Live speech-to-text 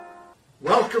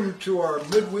Welcome to our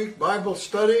midweek Bible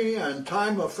study and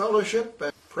time of fellowship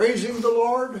and praising the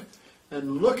Lord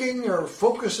and looking or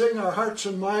focusing our hearts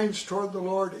and minds toward the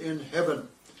Lord in heaven.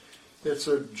 It's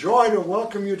a joy to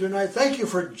welcome you tonight. Thank you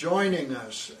for joining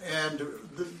us. And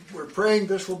we're praying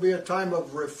this will be a time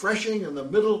of refreshing in the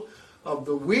middle of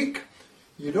the week.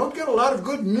 You don't get a lot of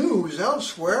good news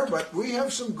elsewhere, but we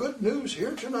have some good news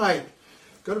here tonight.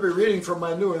 I'm going to be reading from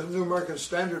my New American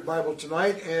Standard Bible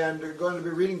tonight, and we're going to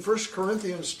be reading 1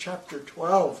 Corinthians chapter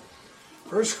 12.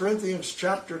 1 Corinthians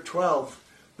chapter 12.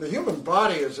 The human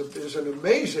body is an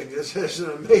amazing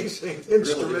instrument,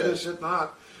 really is it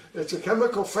not? It's a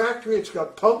chemical factory. It's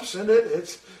got pumps in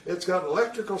it. It's got an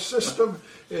electrical system.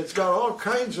 It's got all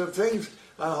kinds of things.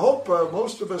 I hope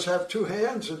most of us have 2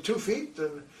 hands and 2 feet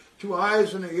and 2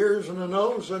 eyes and ears and a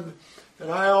nose, and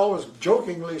I always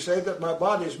jokingly say that my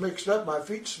body's mixed up, my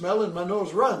feet smell and my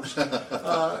nose runs.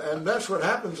 And that's what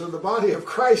happens in the body of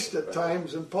Christ at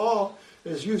times, and Paul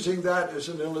is using that as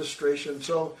an illustration.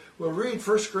 So we'll read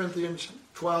 1 Corinthians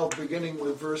 12, beginning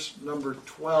with verse number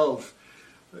 12.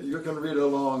 You can read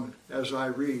along as I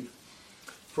read.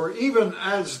 For even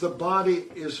as the body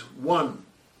is one,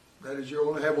 that is, you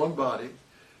only have one body,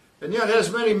 and yet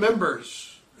has many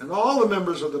members, and all the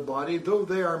members of the body, though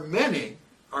they are many,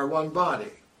 are one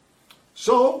body.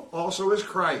 So also is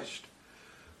Christ.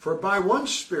 For by one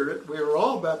Spirit we are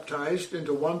all baptized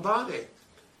into one body,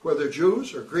 whether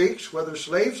Jews or Greeks, whether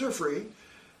slaves or free,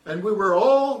 and we were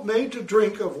all made to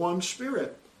drink of one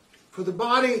Spirit. For the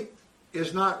body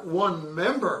is not one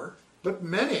member, but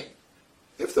many.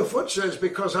 If the foot says,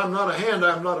 because I'm not a hand,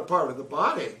 I'm not a part of the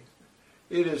body,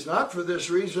 it is not for this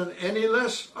reason any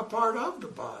less a part of the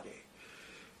body.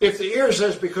 If the ear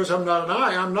says, because I'm not an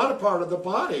eye, I'm not a part of the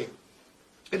body,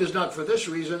 it is not for this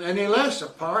reason any less a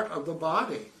part of the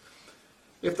body.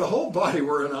 If the whole body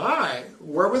were an eye,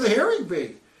 where would the hearing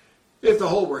be? If the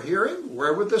whole were hearing,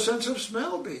 where would the sense of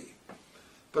smell be?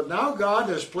 But now God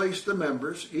has placed the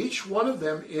members, each one of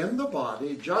them, in the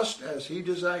body, just as he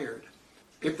desired.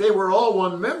 If they were all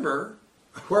one member,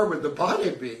 where would the body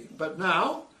be? But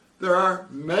now there are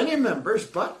many members,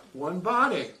 but one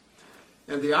body.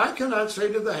 And the eye cannot say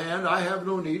to the hand, I have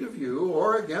no need of you,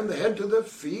 or again the head to the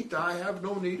feet, I have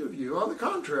no need of you. On the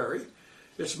contrary,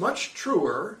 it's much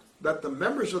truer that the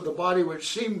members of the body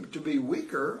which seem to be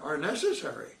weaker are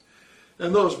necessary.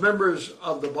 And those members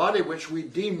of the body which we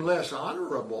deem less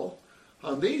honorable,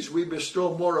 on these we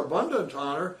bestow more abundant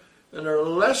honor, and our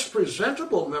less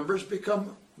presentable members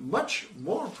become much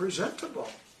more presentable.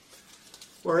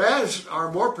 Whereas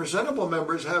our more presentable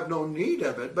members have no need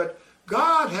of it, but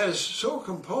God has so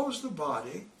composed the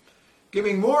body,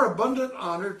 giving more abundant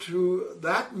honor to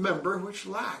that member which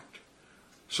lacked.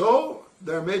 So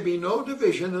there may be no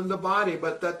division in the body,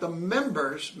 but that the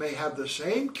members may have the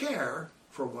same care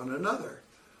for one another.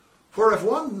 For if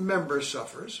one member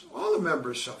suffers, all the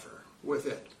members suffer with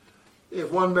it.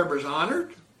 If one member is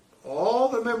honored, all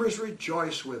the members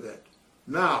rejoice with it.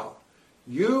 Now,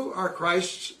 you are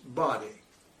Christ's body,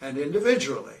 and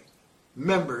individually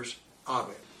members of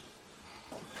it.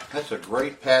 That's a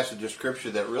great passage of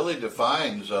Scripture that really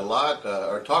defines a lot,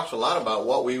 or talks a lot about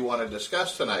what we want to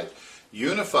discuss tonight.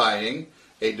 Unifying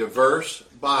a diverse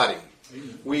body.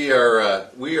 We are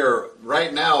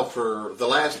right now, for the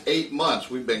last 8 months,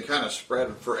 we've been kind of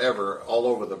spread forever all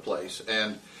over the place.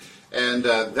 And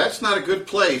that's not a good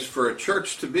place for a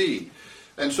church to be.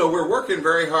 And so we're working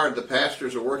very hard. The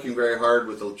pastors are working very hard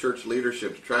with the church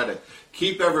leadership to try to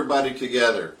keep everybody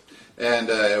together. And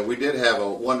we did have a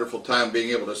wonderful time being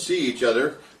able to see each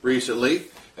other recently.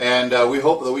 And we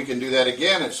hope that we can do that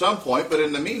again at some point. But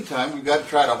in the meantime, we've got to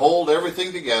try to hold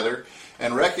everything together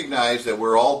and recognize that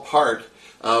we're all part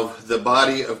of the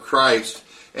body of Christ.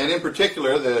 And in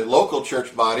particular, the local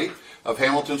church body of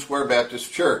Hamilton Square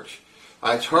Baptist Church.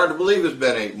 It's hard to believe it's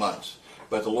been 8 months,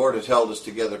 but the Lord has held us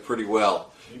together pretty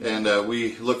well. And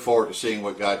we look forward to seeing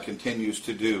what God continues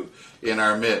to do in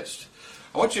our midst.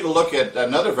 I want you to look at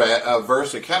another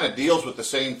verse that kind of deals with the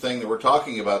same thing that we're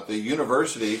talking about, the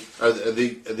unifying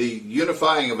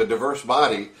of a diverse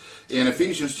body, in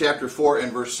Ephesians chapter 4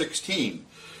 and verse 16.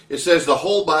 It says, the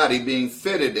whole body being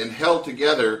fitted and held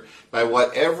together by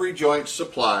what every joint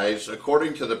supplies,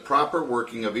 according to the proper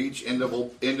working of each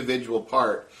individual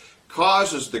part,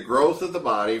 causes the growth of the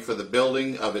body for the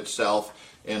building of itself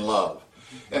in love.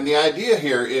 And the idea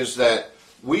here is that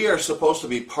we are supposed to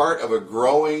be part of a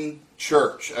growing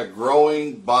church, a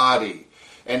growing body.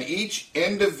 And each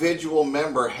individual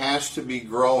member has to be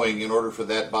growing in order for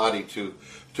that body to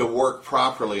work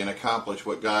properly and accomplish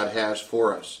what God has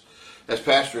for us. As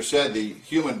Pastor said, the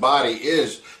human body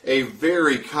is a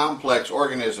very complex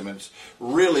organism. It's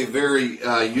really very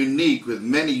unique, with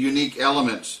many unique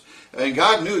elements. And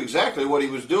God knew exactly what he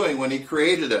was doing when he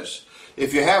created us.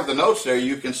 If you have the notes there,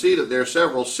 you can see that there are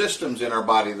several systems in our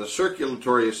body: the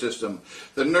circulatory system,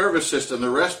 the nervous system, the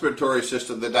respiratory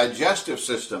system, the digestive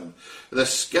system, the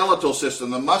skeletal system,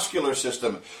 the muscular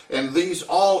system, and these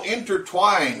all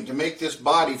intertwine to make this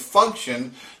body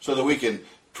function so that we can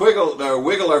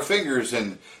wiggle our fingers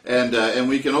and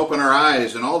we can open our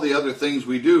eyes and all the other things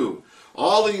we do.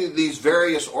 All these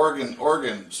various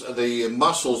organs, the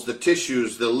muscles, the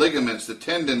tissues, the ligaments, the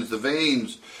tendons, the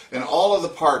veins, and all of the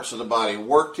parts of the body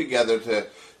work together to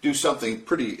do something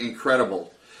pretty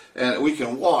incredible. And we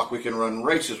can walk, we can run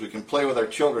races, we can play with our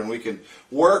children, we can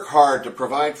work hard to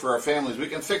provide for our families, we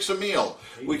can fix a meal,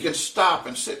 we can stop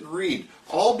and sit and read,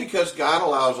 all because God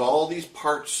allows all these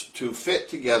parts to fit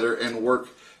together and work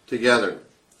together.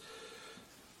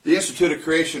 The Institute of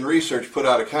Creation Research put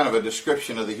out a kind of a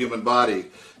description of the human body,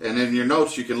 and in your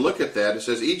notes you can look at that. It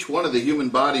says each one of the human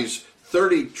body's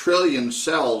 30 trillion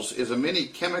cells is a mini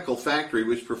chemical factory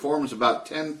which performs about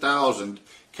 10,000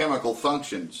 chemical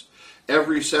functions.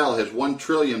 Every cell has 1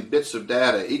 trillion bits of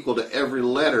data, equal to every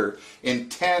letter in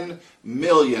 10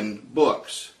 million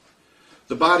books.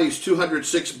 The body's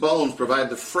 206 bones provide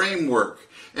the framework,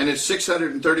 and its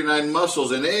 639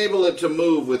 muscles enable it to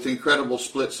move with incredible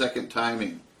split-second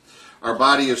timing. Our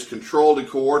body is controlled and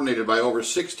coordinated by over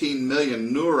 16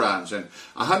 million neurons and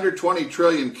 120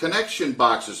 trillion connection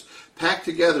boxes packed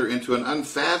together into an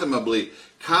unfathomably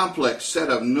complex set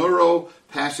of neural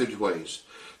passageways.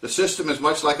 The system is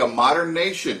much like a modern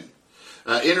nation,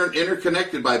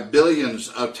 interconnected by billions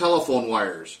of telephone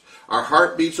wires. Our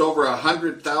heart beats over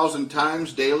 100,000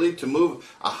 times daily to move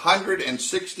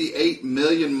 168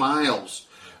 million miles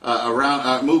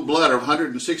move blood of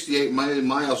 168 million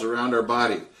miles around our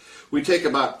body. We take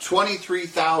about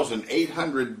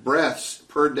 23,800 breaths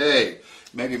per day,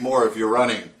 maybe more if you're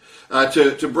running,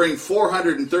 to bring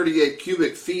 438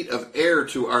 cubic feet of air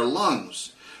to our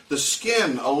lungs. The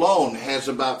skin alone has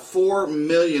about 4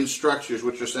 million structures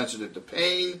which are sensitive to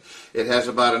pain. It has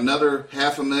about another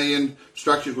 500,000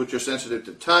 structures which are sensitive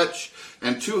to touch,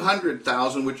 and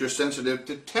 200,000 which are sensitive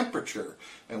to temperature.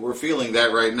 And we're feeling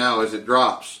that right now as it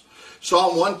drops.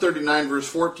 Psalm 139 verse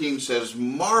 14 says,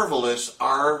 "Marvelous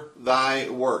are thy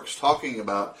works," talking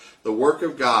about the work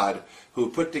of God who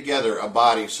put together a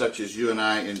body such as you and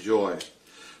I enjoy.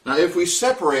 Now if we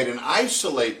separate and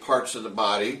isolate parts of the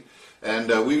body,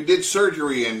 and we did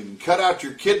surgery and cut out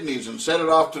your kidneys and set it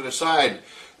off to the side,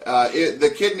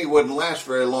 the kidney wouldn't last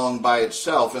very long by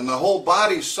itself, and the whole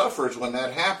body suffers when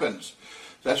that happens.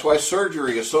 That's why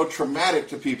surgery is so traumatic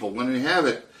to people when we have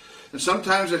it. And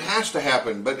sometimes it has to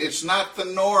happen, but it's not the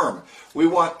norm. We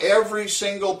want every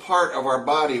single part of our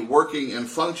body working and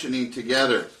functioning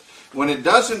together. When it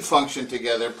doesn't function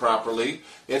together properly,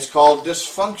 it's called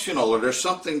dysfunctional, or there's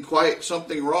something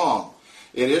wrong.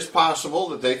 It is possible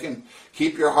that they can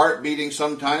keep your heart beating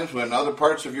sometimes when other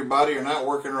parts of your body are not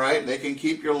working right. They can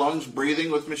keep your lungs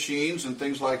breathing with machines and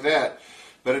things like that.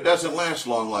 But it doesn't last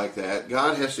long like that.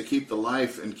 God has to keep the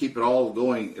life and keep it all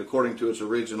going according to its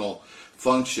original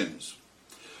functions.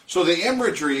 So the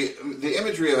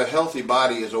imagery of a healthy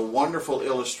body is a wonderful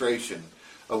illustration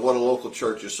of what a local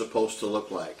church is supposed to look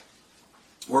like.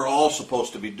 We're all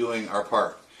supposed to be doing our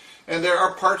part. And there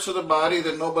are parts of the body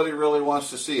that nobody really wants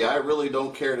to see. I really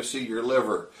don't care to see your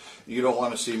liver. You don't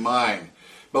want to see mine.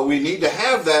 But we need to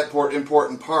have that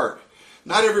important part.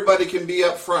 Not everybody can be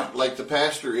up front like the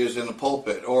pastor is in the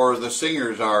pulpit, or the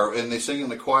singers are and they sing in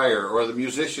the choir, or the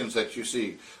musicians that you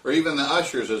see, or even the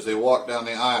ushers as they walk down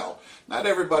the aisle. Not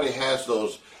everybody has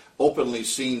those openly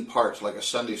seen parts like a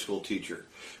Sunday school teacher.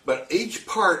 But each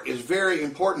part is very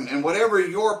important, and whatever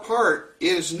your part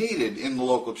is needed in the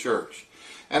local church.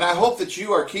 And I hope that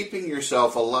you are keeping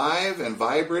yourself alive and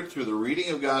vibrant through the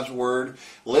reading of God's Word,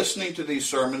 listening to these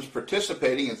sermons,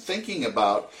 participating and thinking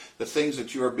about the things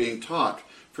that you are being taught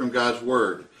from God's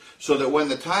Word, so that when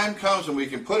the time comes and we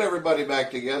can put everybody back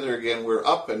together again, we're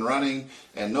up and running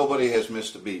and nobody has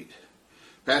missed a beat.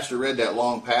 Pastor read that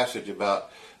long passage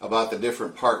about the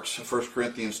different parts, 1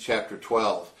 Corinthians chapter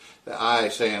 12. The eye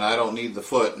saying, I don't need the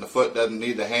foot, and the foot doesn't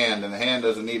need the hand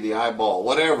doesn't need the eyeball,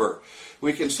 whatever.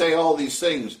 We can say all these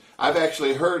things. I've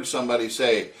actually heard somebody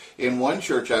say, in one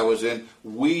church I was in,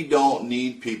 we don't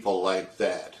need people like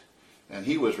that. And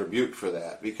he was rebuked for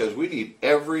that, because we need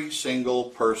every single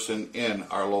person in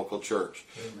our local church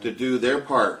to do their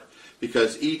part,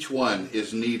 because each one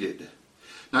is needed.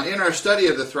 Now, in our study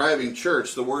of the thriving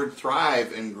church, the word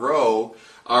thrive and grow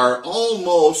are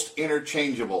almost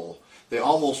interchangeable. they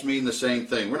almost mean the same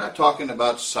thing. We're not talking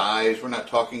about size. We're not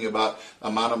talking about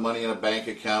amount of money in a bank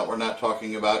account. We're not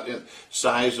talking about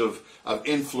size of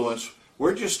influence.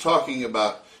 We're just talking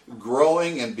about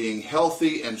growing and being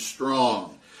healthy and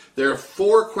strong. There are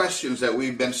 4 questions that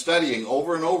we've been studying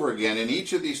over and over again in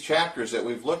each of these chapters that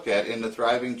we've looked at in the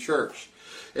Thriving Church.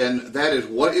 And that is,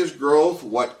 what is growth?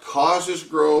 What causes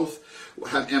growth?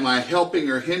 Am I helping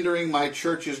or hindering my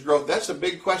church's growth? That's a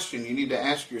big question you need to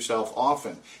ask yourself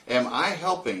often. Am I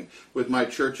helping with my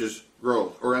church's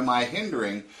growth? Or am I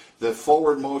hindering the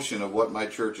forward motion of what my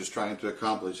church is trying to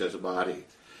accomplish as a body?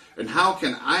 And how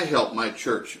can I help my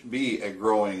church be a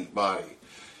growing body?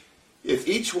 If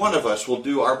each one of us will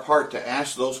do our part to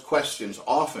ask those questions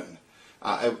often,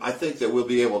 I think that we'll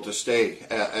be able to stay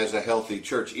as a healthy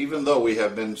church, even though we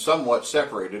have been somewhat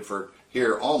separated for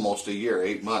here almost a year,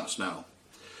 8 months now.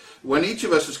 When each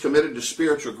of us is committed to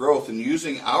spiritual growth and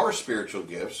using our spiritual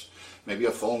gifts, maybe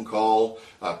a phone call,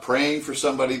 praying for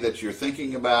somebody that you're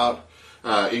thinking about,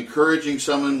 encouraging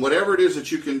someone, whatever it is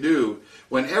that you can do,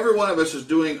 when every one of us is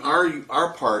doing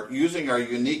our part, using our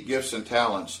unique gifts and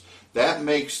talents, that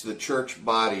makes the church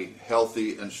body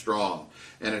healthy and strong,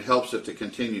 and it helps it to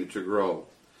continue to grow.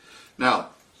 Now,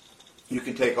 you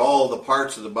can take all the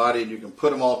parts of the body and you can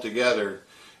put them all together,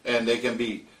 and they can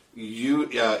be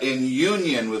in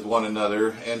union with one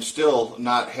another and still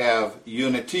not have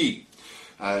unity.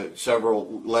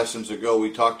 Several lessons ago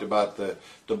we talked about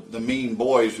the mean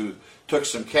boys who took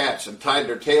some cats and tied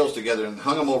their tails together and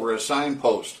hung them over a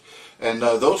signpost. And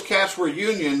those cats were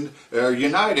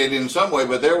united in some way,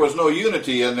 but there was no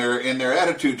unity in their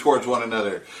attitude towards one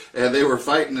another. And they were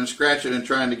fighting and scratching and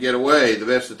trying to get away the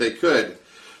best that they could.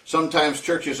 Sometimes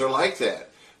churches are like that.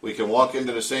 We can walk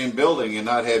into the same building and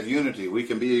not have unity. We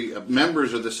can be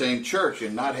members of the same church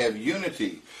and not have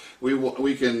unity.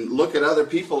 We can look at other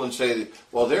people and say,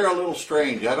 well, they're a little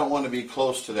strange. I don't want to be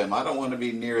close to them. I don't want to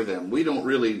be near them. We don't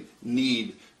really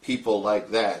need people like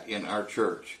that in our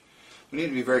church. We need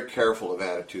to be very careful of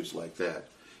attitudes like that.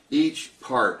 Each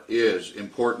part is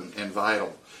important and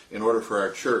vital in order for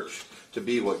our church to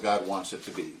be what God wants it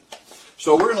to be.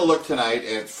 So we're going to look tonight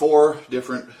at 4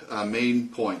 different main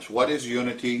points. What is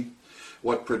unity?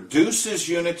 What produces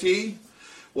unity?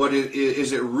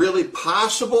 Is it really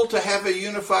possible to have a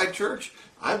unified church?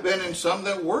 I've been in some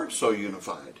that weren't so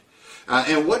unified.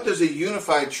 And what does a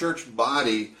unified church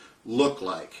body look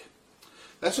like?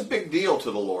 That's a big deal to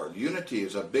the Lord. Unity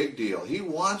is a big deal. He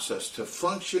wants us to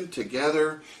function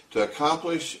together to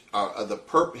accomplish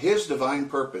His divine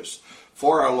purpose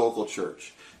for our local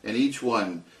church, and each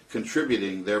one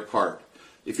contributing their part.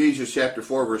 Ephesians chapter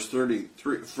 4 verse 3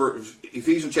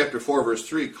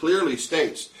 clearly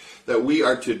states that we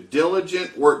are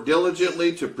to work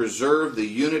diligently to preserve the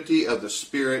unity of the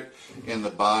Spirit in the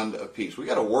bond of peace. We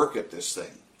got to work at this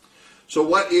thing. So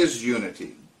what is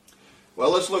unity?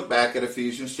 Well, let's look back at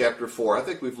Ephesians chapter 4. I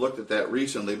think we've looked at that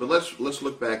recently, but let's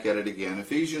look back at it again.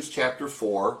 Ephesians chapter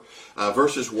 4,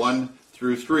 verses 1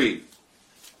 through 3.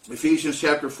 Ephesians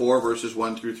chapter 4, verses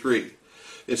 1 through 3.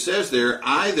 It says there,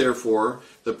 I therefore,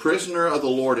 the prisoner of the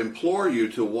Lord, implore you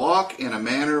to walk in a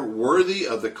manner worthy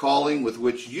of the calling with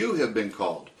which you have been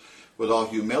called, with all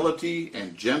humility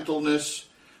and gentleness,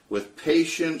 with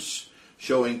patience,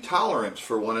 showing tolerance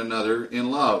for one another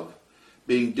in love,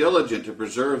 being diligent to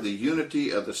preserve the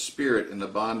unity of the Spirit in the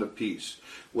bond of peace.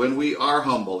 When we are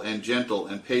humble and gentle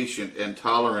and patient and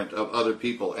tolerant of other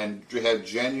people and have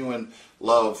genuine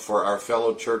love for our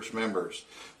fellow church members,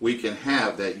 we can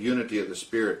have that unity of the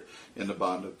Spirit in the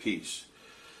bond of peace.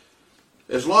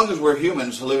 As long as we're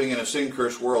humans living in a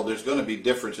sin-cursed world, there's going to be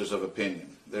differences of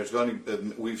opinion.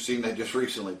 We've seen that just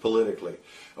recently politically.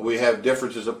 We have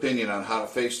differences of opinion on how to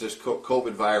face this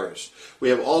COVID virus. We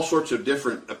have all sorts of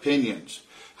different opinions.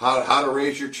 How to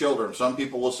raise your children. Some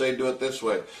people will say do it this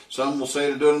way. Some will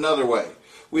say to do it another way.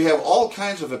 We have all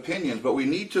kinds of opinions, but we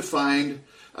need to find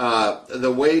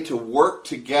the way to work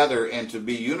together and to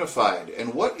be unified.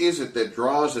 And what is it that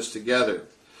draws us together?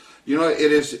 You know,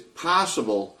 it is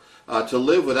possible to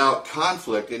live without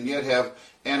conflict and yet have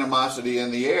animosity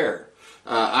in the air.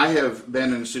 I have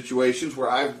been in situations where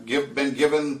I've been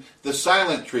given the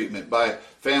silent treatment by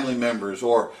family members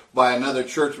or by another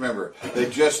church member. They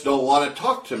just don't want to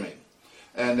talk to me.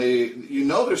 And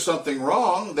there's something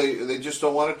wrong. They just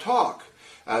don't want to talk.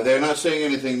 They're not saying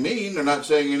anything mean. They're not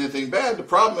saying anything bad. The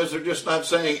problem is they're just not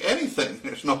saying anything.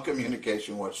 There's no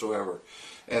communication whatsoever.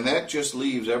 And that just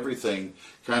leaves everything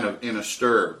kind of in a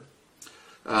stir.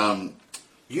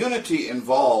 Unity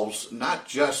involves not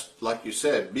just, like you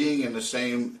said, being in the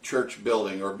same church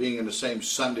building or being in the same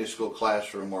Sunday school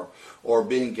classroom or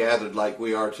being gathered like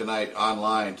we are tonight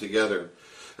online together.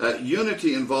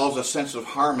 Unity involves a sense of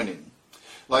harmony.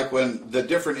 Like when the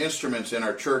different instruments in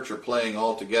our church are playing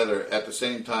all together at the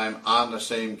same time on the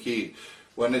same key.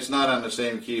 When it's not on the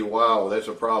same key, wow, that's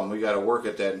a problem. We got to work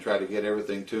at that and try to get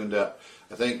everything tuned up.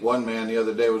 I think one man the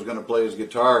other day was going to play his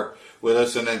guitar with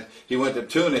us, and then he went to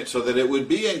tune it so that it would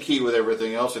be in key with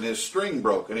everything else, and his string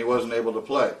broke, and he wasn't able to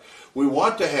play. We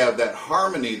want to have that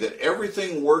harmony, that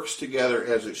everything works together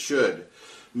as it should.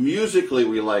 Musically,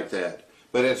 we like that,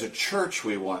 but as a church,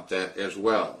 we want that as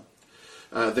well.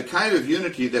 The kind of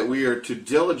unity that we are to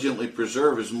diligently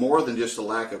preserve is more than just a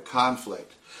lack of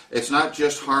conflict. It's not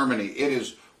just harmony. It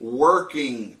is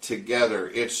working together.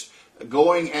 It's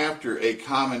going after a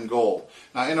common goal.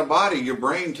 Now, in a body, your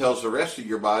brain tells the rest of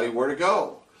your body where to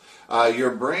go.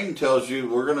 Your brain tells you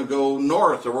we're going to go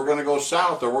north, or we're going to go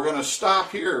south, or we're going to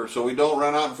stop here so we don't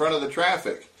run out in front of the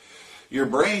traffic. Your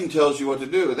brain tells you what to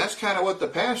do. And that's kind of what the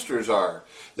pastors are.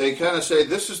 They kind of say,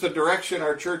 this is the direction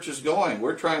our church is going.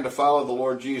 We're trying to follow the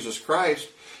Lord Jesus Christ,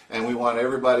 and we want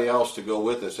everybody else to go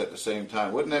with us at the same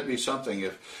time. Wouldn't that be something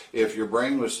if your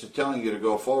brain was telling you to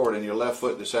go forward and your left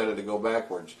foot decided to go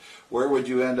backwards? Where would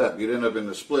you end up? You'd end up in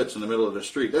the splits in the middle of the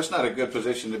street. That's not a good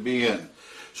position to be in.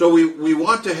 So we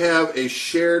want to have a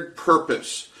shared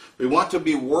purpose. We want to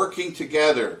be working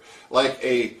together like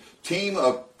a team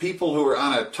of people who are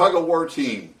on a tug-of-war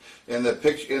team. In the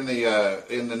picture, in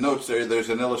the notes there's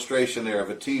an illustration there of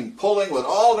a team pulling with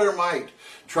all their might,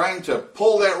 trying to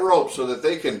pull that rope so that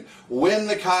they can win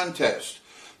the contest.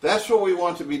 That's what we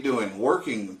want to be doing,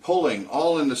 working, pulling,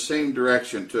 all in the same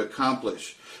direction to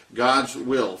accomplish God's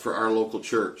will for our local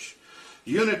church.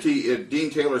 Unity,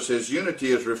 Dean Taylor says,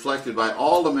 unity is reflected by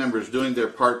all the members doing their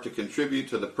part to contribute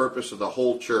to the purpose of the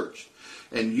whole church.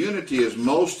 And unity is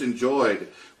most enjoyed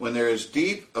when there is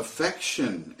deep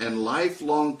affection and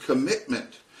lifelong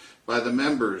commitment by the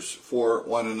members for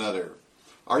one another.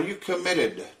 Are you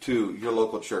committed to your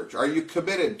local church? Are you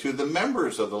committed to the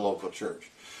members of the local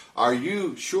church? Are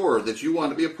you sure that you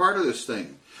want to be a part of this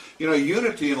thing? You know,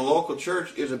 unity in a local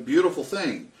church is a beautiful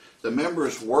thing. The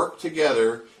members work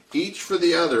together, each for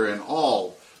the other, and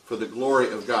all for the glory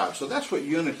of God. So that's what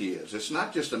unity is. It's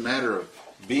not just a matter of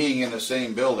being in the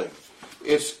same building.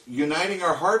 It's uniting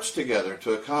our hearts together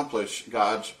to accomplish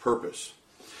God's purpose.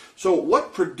 So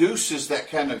what produces that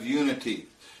kind of unity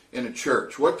in a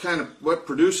church? What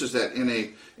produces that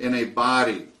in a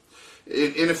body?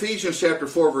 In Ephesians chapter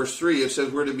 4, verse 3, it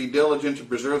says we're to be diligent to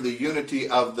preserve the unity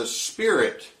of the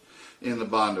Spirit in the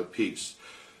bond of peace.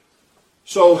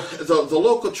 So the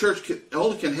local church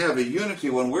only can have a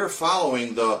unity when we're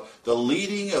following the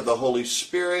leading of the Holy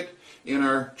Spirit in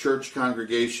our church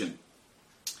congregation.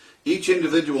 Each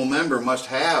individual member must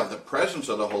have the presence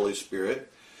of the Holy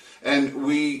Spirit, and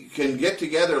we can get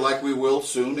together like we will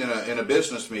soon in a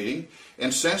business meeting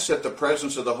and sense that the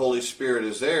presence of the Holy Spirit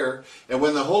is there. And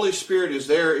when the Holy Spirit is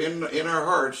there in our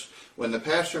hearts, when the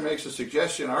pastor makes a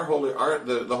suggestion,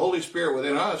 the Holy Spirit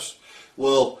within us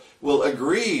will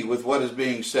agree with what is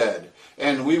being said.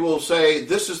 And we will say,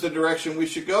 this is the direction we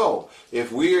should go.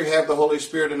 If we have the Holy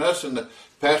Spirit in us and the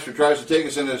pastor tries to take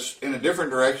us in a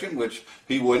different direction, which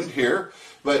he wouldn't hear,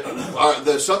 but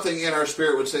something in our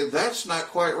spirit would say, that's not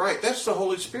quite right. That's the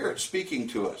Holy Spirit speaking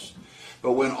to us.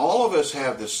 But when all of us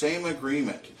have the same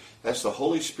agreement, that's the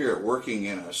Holy Spirit working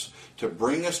in us to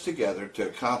bring us together to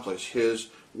accomplish His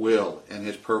will and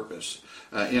His purpose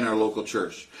in our local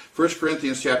church. 1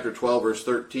 Corinthians chapter 12, verse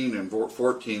 13 and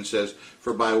 14 says,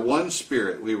 for by one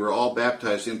Spirit we were all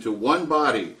baptized into one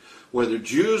body, whether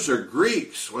Jews or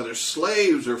Greeks, whether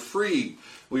slaves or free,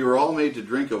 we were all made to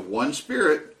drink of one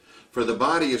Spirit, for the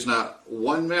body is not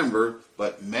one member,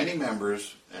 but many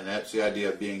members, and that's the idea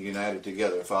of being united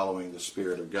together, following the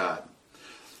Spirit of God.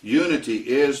 Unity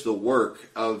is the work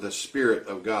of the Spirit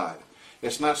of God.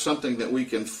 It's not something that we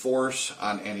can force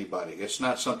on anybody. It's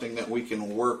not something that we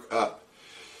can work up.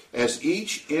 As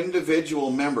each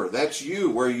individual member, that's you,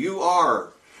 where you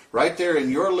are, right there in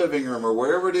your living room or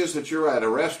wherever it is that you're at, a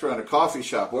restaurant, a coffee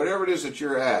shop, whatever it is that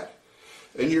you're at,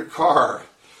 in your car,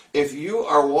 if you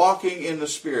are walking in the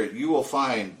Spirit, you will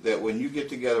find that when you get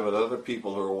together with other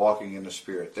people who are walking in the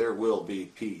Spirit, there will be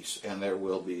peace and there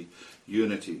will be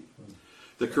unity.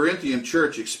 The Corinthian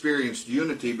church experienced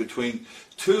unity between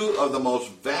two of the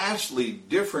most vastly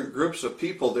different groups of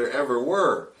people there ever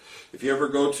were. If you ever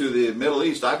go to the Middle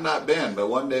East, I've not been, but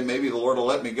one day maybe the Lord will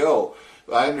let me go.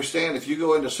 I understand if you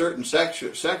go into certain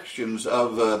sections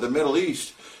of the Middle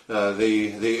East,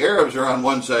 the Arabs are on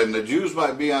one side and the Jews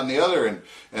might be on the other, and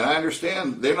I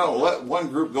understand they don't let one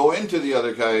group go into the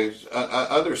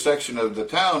other section of the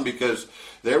town because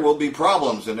there will be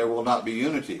problems and there will not be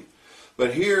unity.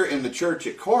 But here in the church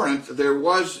at Corinth, there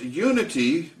was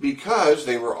unity because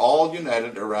they were all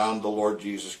united around the Lord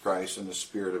Jesus Christ and the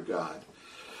Spirit of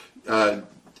God.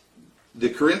 The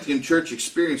Corinthian church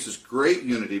experienced this great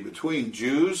unity between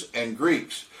Jews and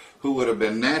Greeks, who would have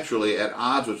been naturally at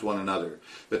odds with one another.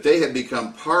 But they had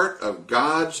become part of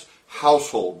God's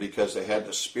household because they had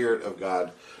the Spirit of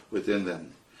God within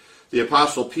them. The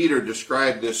Apostle Peter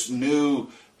described this new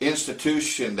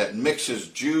institution that mixes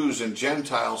Jews and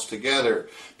Gentiles together,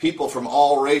 people from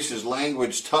all races,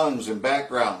 language, tongues, and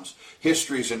backgrounds,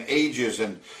 histories and ages,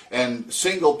 and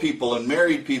single people and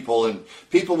married people, and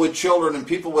people with children and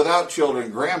people without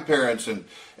children, grandparents and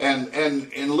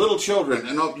little children,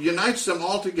 and unites them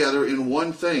all together in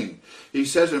one thing. He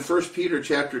says in 1 Peter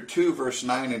chapter 2, verse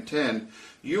 9 and 10,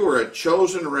 "You are a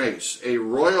chosen race, a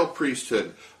royal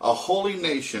priesthood, a holy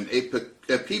nation,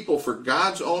 a people for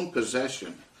God's own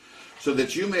possession, so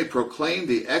that you may proclaim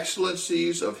the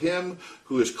excellencies of him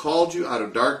who has called you out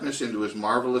of darkness into his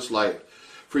marvelous light.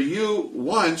 For you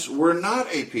once were not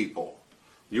a people.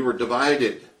 You were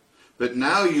divided, but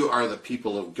now you are the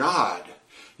people of God.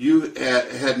 You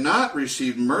had not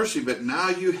received mercy, but now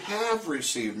you have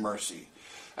received mercy."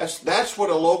 That's what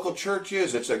a local church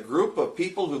is. It's a group of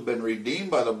people who've been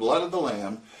redeemed by the blood of the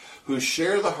Lamb, who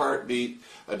share the heartbeat,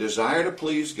 a desire to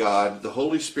please God. The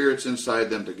Holy Spirit's inside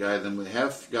them to guide them. We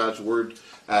have God's Word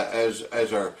as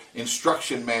our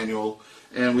instruction manual,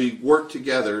 and we work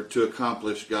together to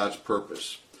accomplish God's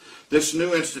purpose. This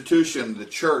new institution, the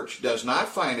church, does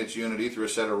not find its unity through a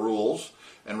set of rules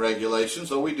and regulations,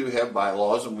 though we do have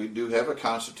bylaws and we do have a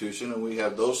constitution and we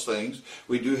have those things.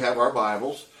 We do have our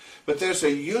Bibles. But there's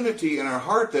a unity in our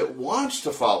heart that wants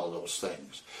to follow those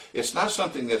things. It's not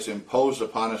something that's imposed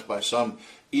upon us by some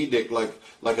edict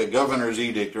like a governor's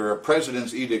edict or a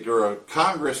president's edict or a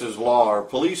Congress's law or a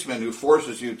policeman who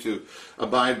forces you to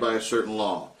abide by a certain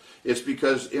law. It's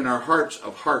because in our hearts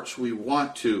of hearts we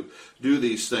want to do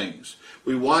these things.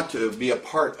 We want to be a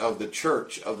part of the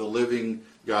church of the living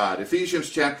God. Ephesians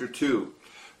chapter 2,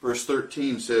 verse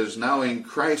 13 says, "Now in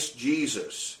Christ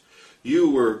Jesus,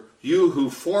 you who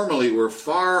formerly were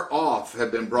far off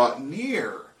have been brought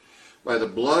near by the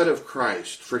blood of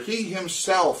Christ, for he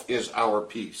himself is our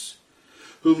peace,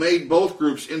 who made both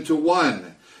groups into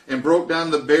one and broke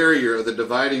down the barrier of the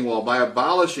dividing wall by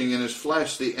abolishing in his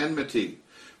flesh the enmity,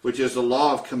 which is the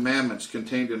law of commandments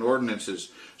contained in ordinances,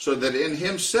 so that in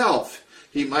himself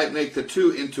he might make the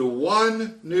two into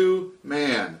one new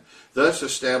man, thus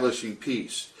establishing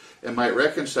peace, and might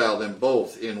reconcile them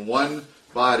both in one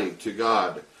body to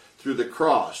God through the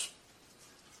cross."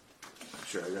 Make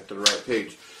sure I got the right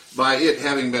page. "By it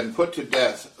having been put to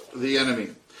death the enemy.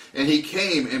 And he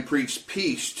came and preached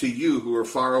peace to you who were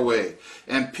far away,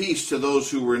 and peace to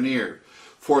those who were near.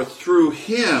 For through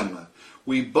him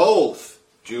we both,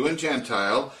 Jew and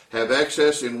Gentile, have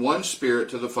access in one Spirit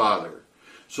to the Father.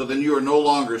 So then you are no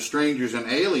longer strangers and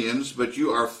aliens, but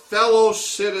you are fellow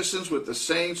citizens with the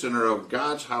saints and are of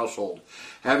God's household,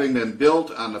 having been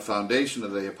built on the foundation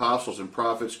of the apostles and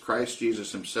prophets, Christ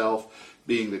Jesus himself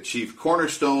being the chief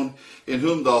cornerstone, in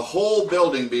whom the whole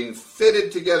building being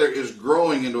fitted together is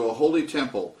growing into a holy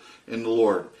temple in the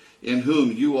Lord, in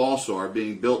whom you also are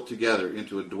being built together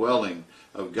into a dwelling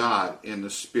of God in the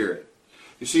Spirit."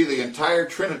 You see, the entire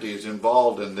Trinity is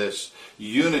involved in this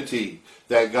unity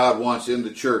that God wants in the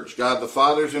church. God the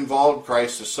Father is involved,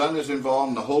 Christ the Son is involved,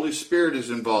 and the Holy Spirit is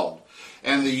involved.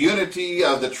 And the unity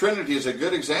of the Trinity is a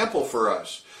good example for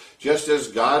us. Just as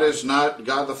God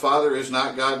the Father is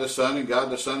not God the Son, and God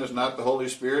the Son is not the Holy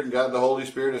Spirit, and God the Holy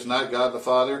Spirit is not God the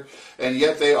Father, and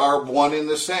yet they are one in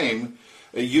the same.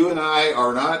 You and I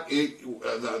are not,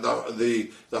 the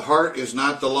heart is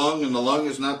not the lung, and the lung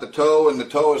is not the toe, and the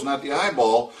toe is not the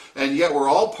eyeball, and yet we're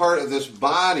all part of this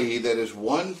body that is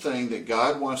one thing that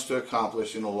God wants to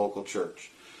accomplish in a local church.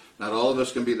 Not all of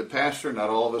us can be the pastor, not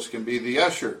all of us can be the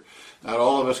usher, not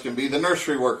all of us can be the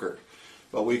nursery worker,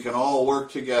 but we can all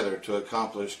work together to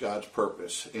accomplish God's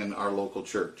purpose in our local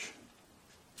church.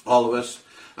 All of us,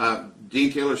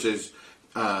 Dean Taylor says,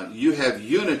 you have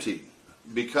unity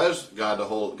because God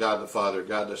the Father,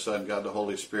 God the Son, God the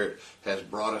Holy Spirit has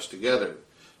brought us together.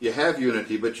 You have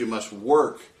unity, but you must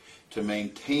work to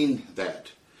maintain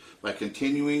that by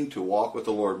continuing to walk with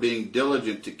the Lord. Being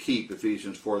diligent to keep,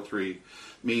 Ephesians 4:3,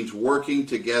 means working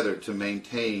together to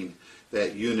maintain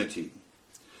that unity.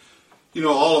 You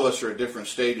know, all of us are at different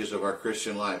stages of our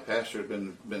Christian life. Pastor's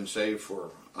been saved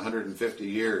for 150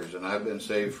 years, and I've been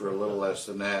saved for a little less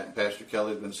than that. And Pastor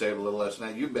Kelly's been saved a little less than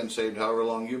that. You've been saved however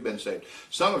long you've been saved.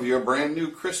 Some of you are brand new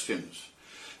Christians.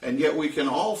 And yet we can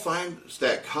all find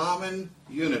that common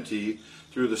unity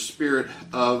through the Spirit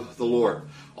of the Lord.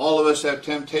 All of us have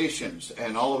temptations,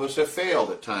 and all of us have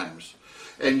failed at times.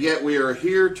 And yet we are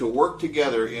here to work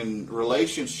together in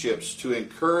relationships to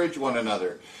encourage one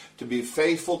another, to be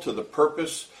faithful to the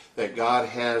purpose that God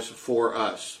has for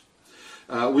us.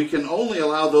 We can only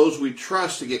allow those we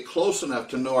trust to get close enough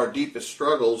to know our deepest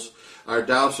struggles, our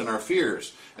doubts, and our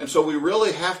fears. And so we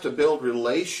really have to build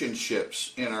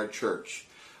relationships in our church.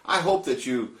 I hope that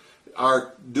you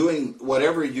are doing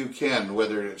whatever you can,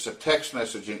 whether it's a text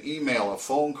message, an email, a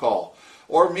phone call,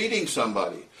 or meeting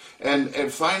somebody,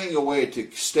 and finding a way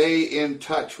to stay in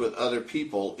touch with other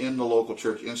people in the local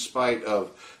church in spite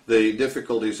of the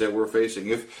difficulties that we're facing.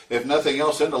 If nothing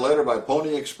else, send a letter by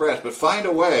Pony Express, but find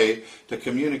a way to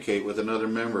communicate with another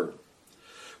member.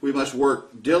 We must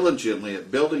work diligently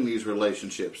at building these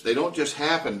relationships. They don't just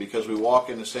happen because we walk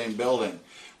in the same building.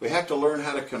 We have to learn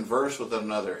how to converse with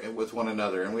one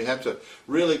another, and we have to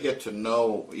really get to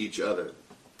know each other.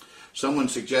 Someone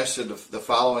suggested the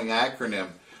following acronym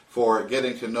for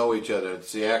getting to know each other.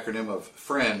 It's the acronym of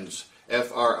FRIENDS,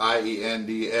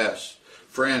 F-R-I-E-N-D-S.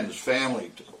 Friends,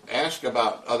 family. Ask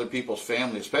about other people's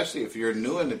family, especially if you're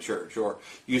new in the church or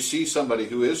you see somebody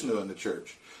who is new in the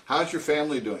church. How's your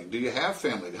family doing? Do you have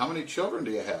family? How many children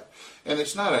do you have? And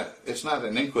it's not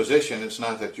an inquisition. It's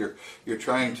not that you're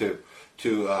trying to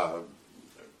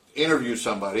interview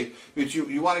somebody, but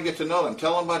you want to get to know them.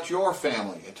 Tell them about your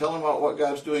family and tell them about what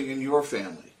God's doing in your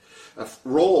family.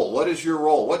 Role. What is your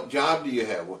role? What job do you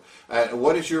have?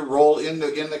 What is your role in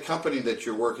the company that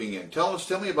you're working in? Tell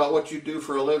me about what you do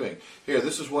for a living. Here,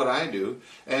 this is what I do,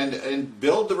 and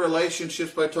build the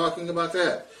relationships by talking about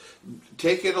that.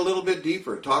 Take it a little bit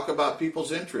deeper. Talk about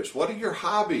people's interests. What are your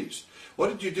hobbies? What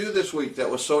did you do this week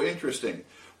that was so interesting?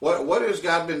 What has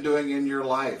God been doing in your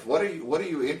life? What are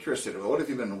you interested in? What have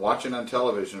you been watching on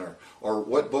television, or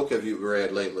what book have you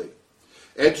read lately?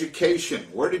 Education.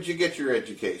 Where did you get your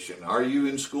education? Are you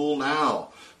in school now?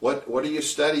 What are you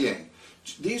studying?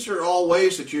 These are all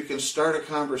ways that you can start a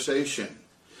conversation.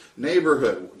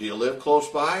 Neighborhood. Do you live close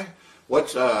by?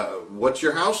 What's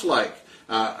your house like?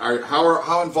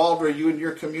 How involved are you in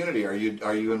your community? Are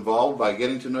you involved by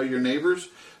getting to know your neighbors?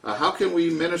 How can we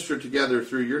minister together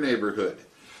through your neighborhood?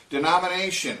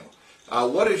 Denomination.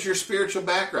 What is your spiritual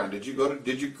background? Did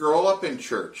you grow up in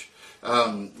church?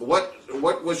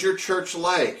 What was your church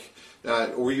like?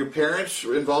 Were your parents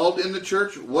involved in the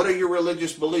church? What are your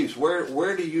religious beliefs?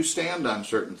 Where do you stand on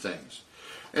certain things?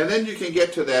 And then you can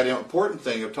get to that important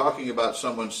thing of talking about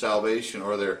someone's salvation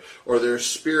or their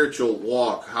spiritual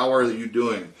walk. How are you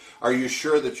doing? Are you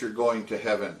sure that you're going to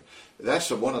heaven? That's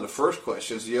one of the first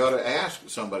questions you ought to ask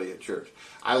somebody at church.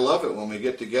 I love it when we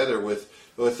get together with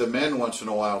the men once in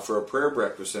a while for a prayer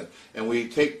breakfast, and we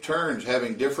take turns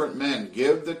having different men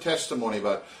give the testimony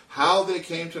about how they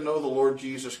came to know the Lord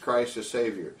Jesus Christ as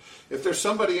Savior. If there's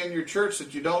somebody in your church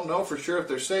that you don't know for sure if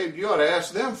they're saved, you ought to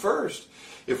ask them first.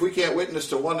 If we can't witness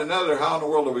to one another, how in the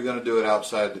world are we going to do it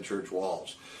outside the church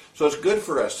walls? So it's good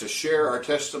for us to share our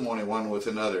testimony one with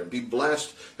another and be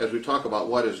blessed as we talk about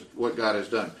what God has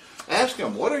done. Ask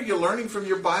them, what are you learning from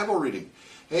your Bible reading?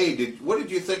 Hey, what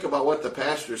did you think about what the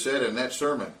pastor said in that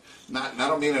sermon? I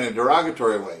don't mean in a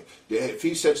derogatory way. If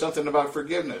he said something about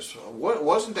forgiveness,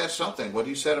 wasn't that something, what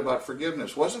he said about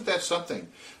forgiveness? Wasn't that something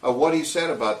of what he said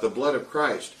about the blood of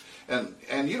Christ?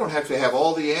 And you don't have to have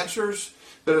all the answers,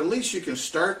 but at least you can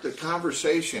start the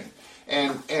conversation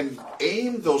and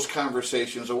aim those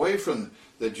conversations away from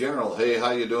the general, hey,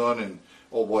 how you doing? And,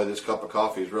 oh boy, this cup of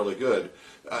coffee is really good,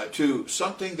 to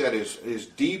something that is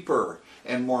deeper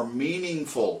and more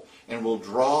meaningful and will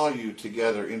draw you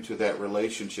together into that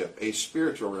relationship, a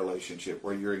spiritual relationship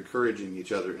where you're encouraging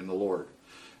each other in the Lord.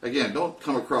 Again, don't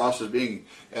come across as being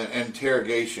an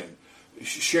interrogation.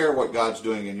 Share what God's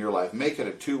doing in your life. Make it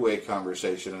a two-way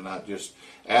conversation and not just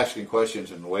asking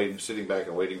questions and sitting back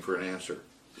and waiting for an answer.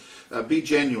 Be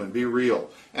genuine, be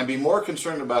real, and be more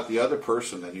concerned about the other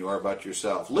person than you are about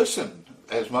yourself. Listen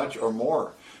as much or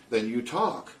more than you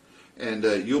talk, and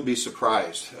you'll be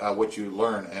surprised what you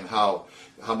learn and how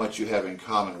much you have in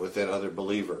common with that other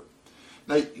believer.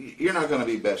 Now, you're not going to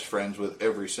be best friends with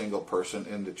every single person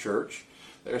in the church.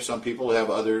 There are some people who have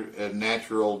other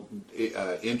natural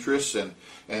interests, and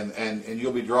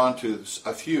you'll be drawn to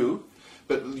a few,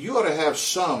 but you ought to have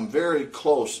some very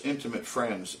close, intimate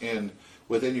friends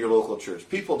within your local church,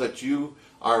 people that you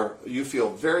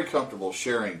feel very comfortable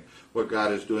sharing what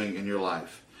God is doing in your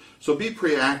life. So be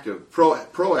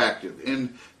proactive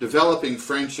in developing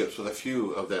friendships with a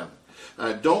few of them.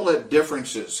 Don't let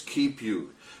differences keep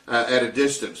you at a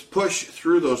distance. Push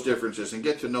through those differences and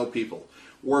get to know people.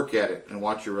 work at it and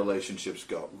watch your relationships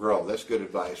grow. That's good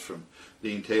advice from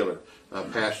Dean Taylor,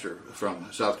 pastor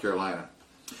from South Carolina.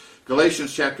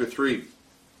 Galatians chapter 3,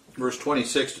 verse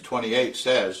 26 to 28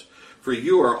 says, "For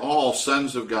you are all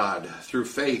sons of God through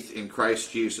faith in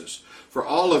Christ Jesus. For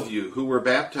all of you who were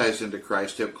baptized into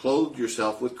Christ have clothed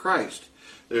yourself with Christ.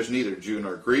 There's neither Jew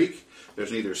nor Greek.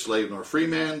 There's neither slave nor free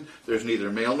man. There's neither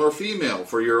male nor female,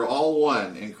 for you're all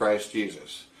one in Christ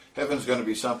Jesus." Heaven's going to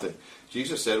be something.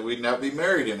 Jesus said we'd not be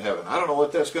married in heaven. I don't know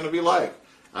what that's going to be like.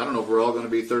 I don't know if we're all going to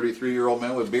be 33-year-old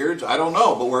men with beards. I don't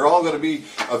know, but we're all going to be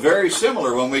very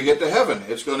similar when we get to heaven.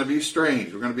 It's going to be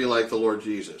strange. We're going to be like the Lord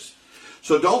Jesus.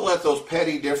 So don't let those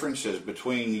petty differences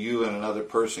between you and another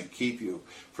person keep you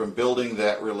from building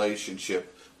that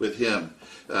relationship with Him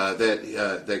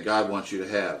that God wants you to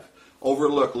have.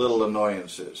 Overlook little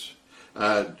annoyances.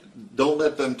 Don't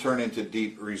let them turn into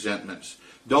deep resentments.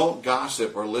 Don't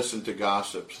gossip or listen to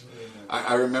gossips.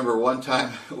 I remember one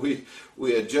time we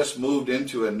had just moved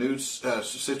into a new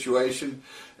situation,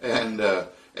 and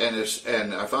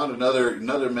I found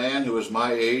another man who was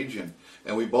my age,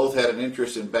 and we both had an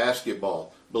interest in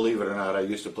basketball. Believe it or not, I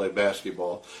used to play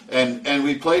basketball. And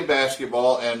we played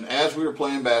basketball, and as we were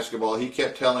playing basketball, he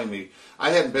kept telling me, I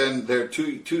hadn't been there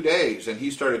two days, and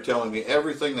he started telling me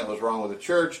everything that was wrong with the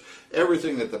church,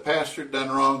 everything that the pastor had done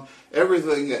wrong,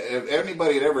 everything that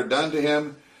anybody had ever done to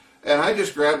him. And I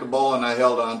just grabbed the ball and I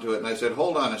held on to it, and I said,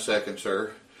 "Hold on a second,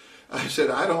 sir." I said,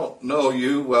 "I don't know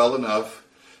you well enough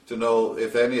to know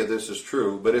if any of this is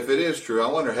true, but if it is true, I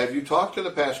wonder, have you talked to the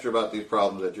pastor about these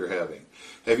problems that you're having?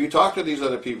 Have you talked to these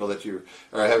other people that you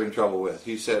are having trouble with?"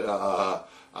 He said,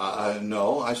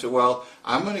 "No." I said, "Well,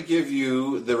 I'm going to give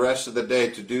you the rest of the day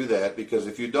to do that, because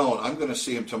if you don't, I'm going to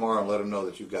see him tomorrow and let him know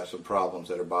that you've got some problems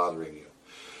that are bothering you."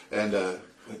 And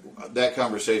that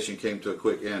conversation came to a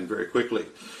quick end very quickly.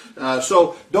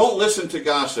 So don't listen to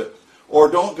gossip, or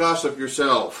don't gossip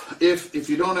yourself. If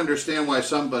you don't understand why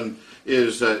someone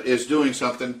is doing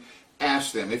something,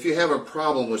 ask them. If you have a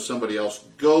problem with somebody else,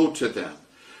 go to them.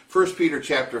 1 Peter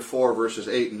chapter 4, verses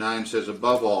 8 and 9 says,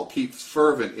 "Above all, keep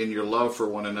fervent in your love for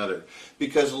one another,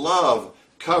 because love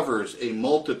covers a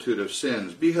multitude of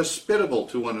sins. Be hospitable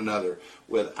to one another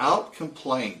without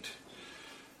complaint."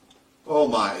 Oh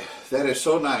my, that is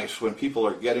so nice when people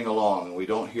are getting along and we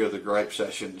don't hear the gripe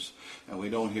sessions and we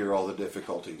don't hear all the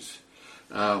difficulties.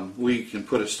 We can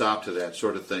put a stop to that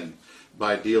sort of thing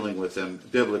by dealing with them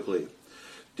biblically.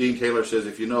 Dean Taylor says,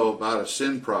 if you know about a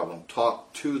sin problem,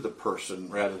 talk to the person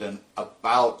rather than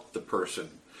about the person.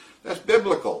 That's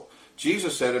biblical.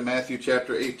 Jesus said in Matthew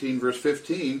chapter 18, verse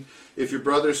 15, if your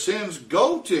brother sins,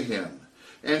 go to him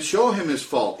and show him his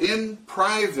fault in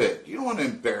private. You don't want to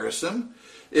embarrass him.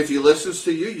 If he listens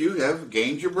to you, you have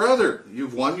gained your brother.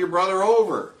 You've won your brother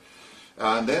over.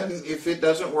 And then if it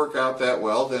doesn't work out that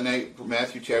well, then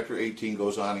Matthew chapter 18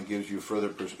 goes on and gives you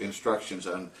further instructions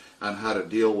on how to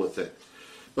deal with it.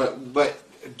 But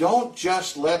don't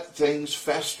just let things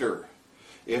fester.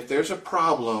 If there's a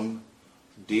problem,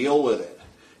 deal with it.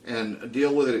 And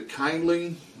deal with it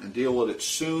kindly, and deal with it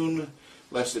soon,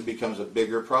 lest it becomes a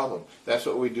bigger problem. That's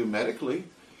what we do medically.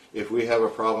 If we have a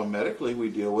problem medically, we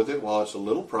deal with it while it's a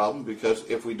little problem, because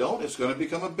if we don't, it's going to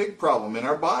become a big problem in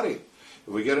our body.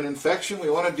 If we get an infection, we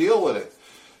want to deal with it.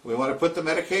 We want to put the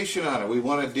medication on it. We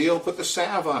want to put the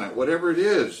salve on it, whatever it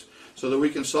is, so that we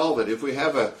can solve it. If we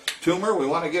have a tumor, we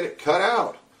want to get it cut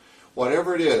out.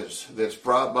 Whatever it is that's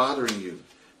bothering you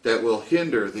that will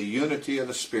hinder the unity of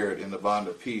the Spirit in the bond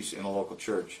of peace in a local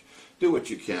church, do what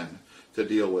you can to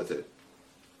deal with it.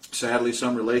 Sadly,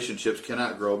 some relationships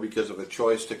cannot grow because of a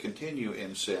choice to continue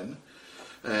in sin.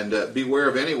 And beware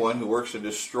of anyone who works to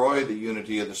destroy the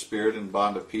unity of the Spirit and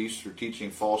bond of peace through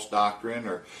teaching false doctrine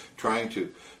or trying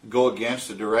to go against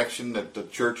the direction that the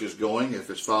church is going if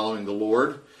it's following the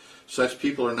Lord. Such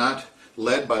people are not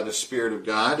led by the Spirit of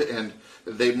God, and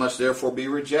they must therefore be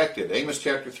rejected. Amos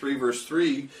chapter 3, verse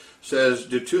 3 says,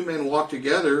 do two men walk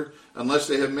together unless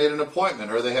they have made an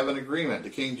appointment or they have an agreement? The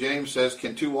King James says,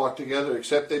 can two walk together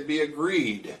except they be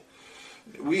agreed?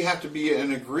 We have to be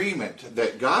in agreement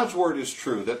that God's Word is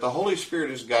true, that the Holy Spirit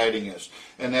is guiding us,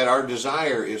 and that our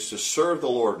desire is to serve the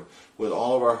Lord with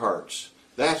all of our hearts.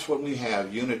 That's when we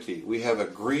have unity. We have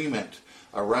agreement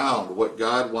around what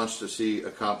God wants to see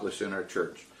accomplished in our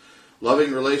church.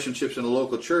 Loving relationships in a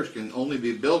local church can only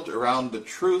be built around the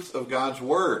truth of God's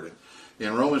Word.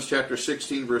 In Romans chapter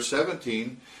 16, verse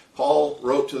 17, Paul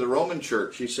wrote to the Roman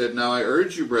church. He said, now I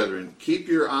urge you, brethren, keep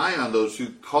your eye on those who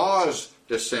cause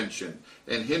dissension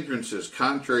and hindrances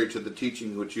contrary to the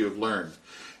teaching which you have learned,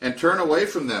 and turn away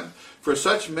from them. For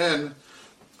such men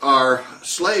are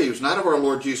slaves, not of our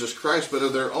Lord Jesus Christ, but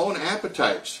of their own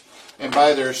appetites. And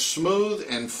by their smooth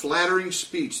and flattering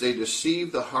speech, they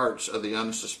deceive the hearts of the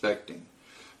unsuspecting.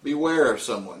 Beware of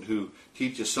someone who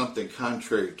teaches something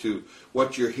contrary to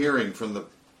what you're hearing from the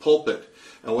pulpit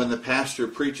and when the pastor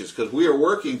preaches, because we are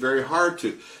working very hard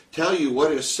to tell you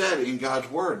what is said in God's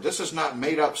Word. This is not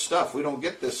made up stuff. We don't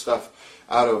get this stuff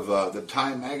out of the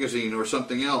Time magazine or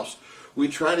something else. We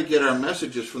try to get our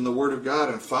messages from the Word of God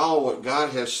and follow what God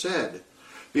has said.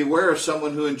 Beware of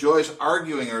someone who enjoys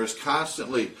arguing or is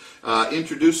constantly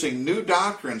introducing new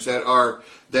doctrines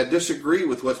that disagree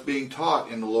with what's being taught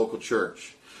in the local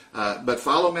church. But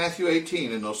follow Matthew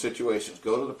 18 in those situations.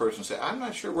 Go to the person and say, I'm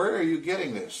not sure, where are you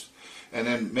getting this? And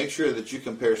then make sure that you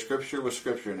compare Scripture with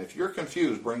Scripture. And if you're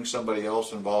confused, bring somebody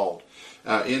else involved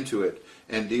into it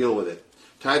and deal with it.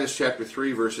 Titus chapter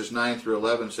 3 verses 9 through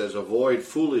 11 says, avoid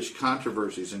foolish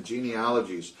controversies and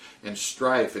genealogies and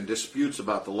strife and disputes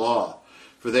about the law,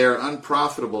 for they are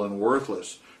unprofitable and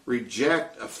worthless.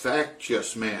 Reject a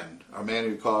factious man, a man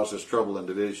who causes trouble and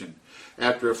division,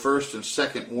 after a first and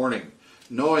second warning,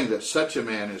 knowing that such a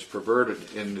man is perverted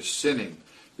and sinning,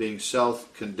 being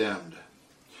self-condemned.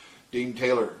 Dean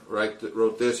Taylor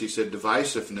wrote this. He said,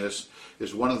 divisiveness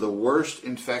is one of the worst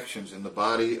infections in the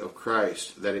body of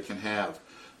Christ that it can have.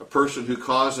 A person who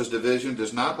causes division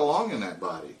does not belong in that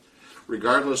body.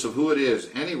 Regardless of who it is,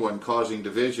 anyone causing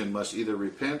division must either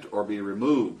repent or be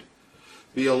removed.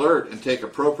 Be alert and take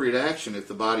appropriate action if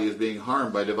the body is being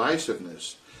harmed by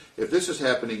divisiveness. If this is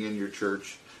happening in your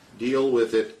church, deal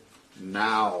with it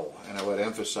now. And I would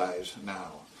emphasize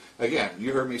now. Again,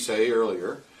 you heard me say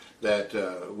earlier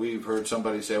that we've heard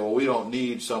somebody say, well, we don't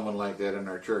need someone like that in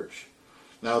our church.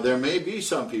 Now, there may be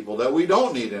some people that we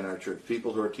don't need in our church,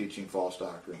 people who are teaching false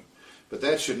doctrine. But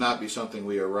that should not be something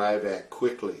we arrive at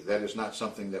quickly. That is not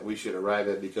something that we should arrive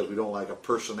at because we don't like a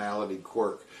personality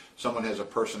quirk. Someone has a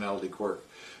personality quirk.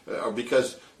 Or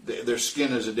because their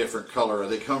skin is a different color, or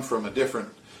they come from a different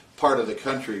part of the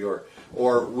country,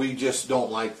 or we just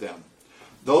don't like them.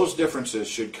 Those differences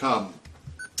should come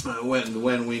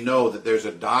when we know that there's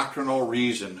a doctrinal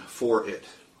reason for it.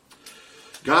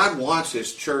 God wants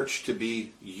His church to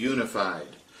be unified.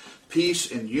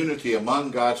 Peace and unity among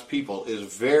God's people is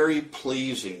very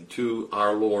pleasing to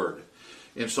our Lord.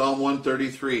 In Psalm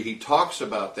 133, He talks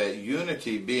about that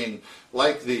unity being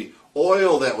like the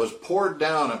oil that was poured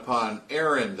down upon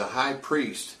Aaron, the high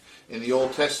priest, in the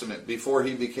Old Testament before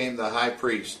he became the high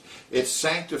priest. It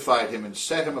sanctified him and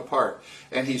set him apart.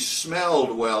 And he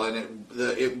smelled well, and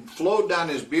it flowed down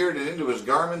his beard and into his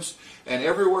garments, and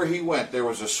everywhere he went there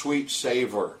was a sweet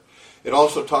savor. It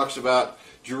also talks about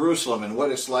Jerusalem and what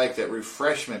it's like, that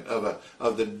refreshment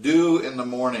of the dew in the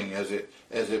morning as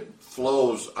it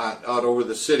flows out over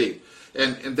the city.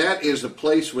 And that is a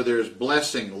place where there's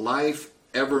blessing, life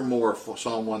evermore.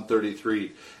 Psalm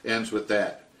 133 ends with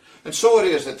that. And so it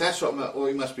is that's what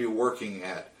we must be working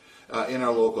at in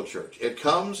our local church. It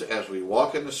comes as we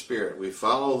walk in the Spirit. We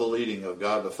follow the leading of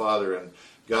God the Father and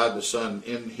God the Son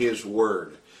in His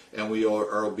Word, and we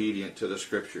are obedient to the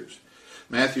Scriptures.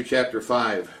 Matthew chapter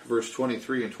 5, verse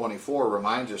 23 and 24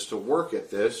 reminds us to work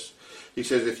at this. He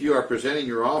says, if you are presenting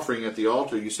your offering at the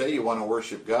altar, you say you want to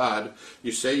worship God,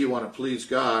 you say you want to please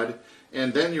God,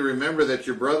 and then you remember that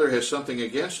your brother has something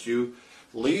against you,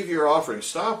 leave your offering.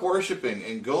 Stop worshiping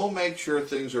and go make sure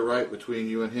things are right between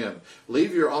you and him.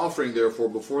 Leave your offering, therefore,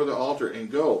 before the altar and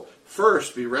go.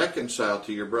 First, be reconciled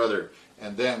to your brother,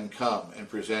 and then come and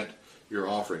present your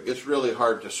offering. It's really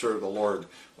hard to serve the Lord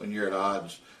when you're at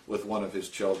odds with one of His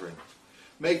children.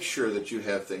 Make sure that you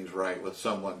have things right with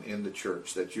someone in the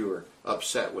church that you are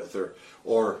upset with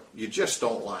or you just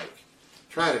don't like.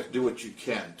 Try to do what you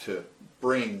can to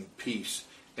bring peace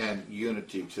and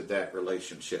unity to that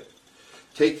relationship.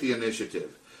 Take the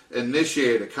initiative.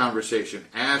 Initiate a conversation.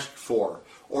 Ask for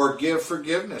or give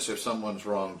forgiveness if someone's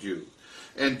wronged you.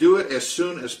 And do it as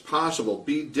soon as possible.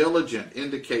 Be diligent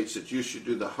indicates that you should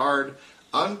do the hard,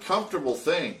 uncomfortable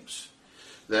things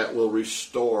that will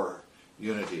restore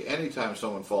unity. Anytime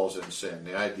someone falls in sin,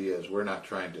 the idea is we're not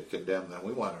trying to condemn them.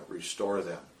 We want to restore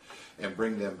them and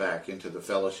bring them back into the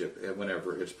fellowship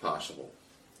whenever it's possible.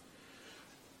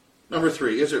 Number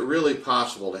 3, is it really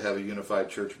possible to have a unified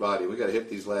church body? We've got to hit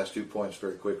these last 2 points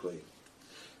very quickly.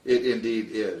 It indeed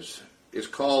is. It's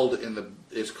called in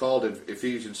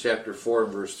Ephesians chapter 4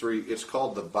 and verse 3, it's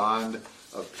called the bond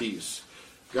of peace.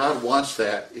 God wants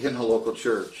that in a local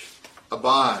church. A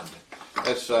bond.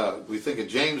 That's we think of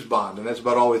James Bond, and that's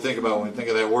about all we think about when we think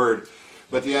of that word.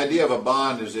 But the idea of a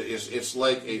bond is it's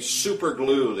like a super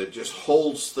glue that just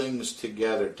holds things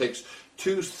together. It takes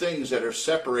two things that are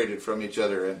separated from each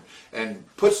other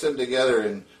and puts them together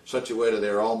in such a way that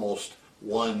they're almost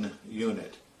one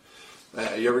unit.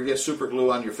 You ever get super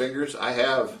glue on your fingers? I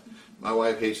have. My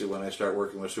wife hates it when I start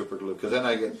working with super glue because then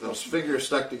I get those fingers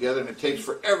stuck together and it takes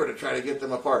forever to try to get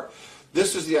them apart.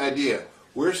 This is the idea.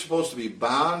 We're supposed to be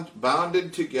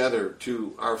bonded together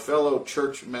to our fellow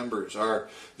church members,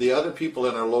 the other people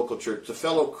in our local church, the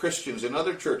fellow Christians in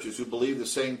other churches who believe the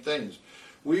same things.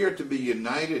 We are to be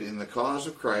united in the cause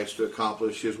of Christ to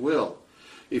accomplish His will.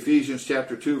 Ephesians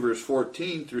chapter 2, verse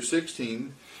 14 through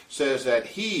 16 says that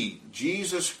He,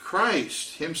 Jesus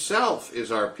Christ Himself,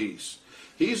 is our peace.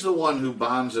 He's the one who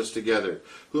bonds us together,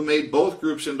 who made both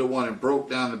groups into one and broke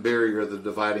down the barrier of the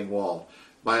dividing wall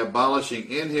by abolishing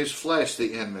in His flesh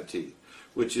the enmity,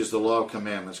 which is the law of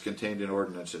commandments contained in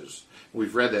ordinances.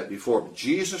 We've read that before. But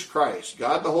Jesus Christ,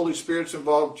 God the Holy Spirit's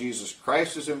involved, Jesus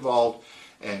Christ is involved,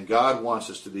 and God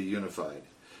wants us to be unified.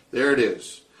 There it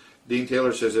is. Dean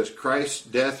Taylor says this: Christ's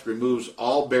death removes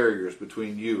all barriers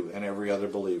between you and every other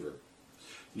believer.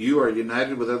 You are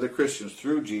united with other Christians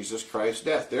through Jesus Christ's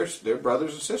death. They're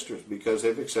brothers and sisters because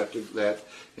they've accepted that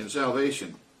in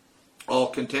salvation. All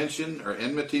contention or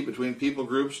enmity between people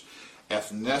groups,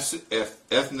 ethnic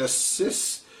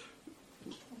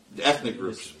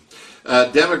groups,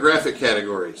 demographic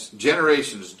categories,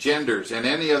 generations, genders, and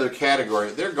any other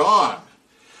category, they're gone.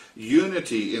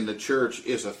 Unity in the church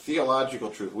is a theological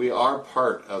truth. We are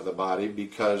part of the body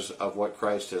because of what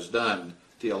Christ has done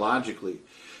theologically.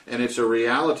 And it's a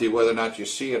reality whether or not you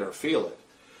see it or feel it.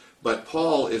 But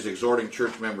Paul is exhorting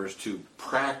church members to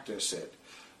practice it,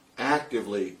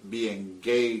 actively be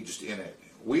engaged in it.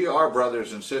 We are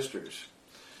brothers and sisters.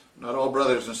 Not all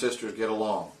brothers and sisters get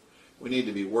along. We need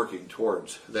to be working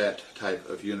towards that type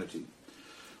of unity.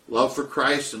 Love for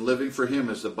Christ and living for Him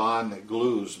is the bond that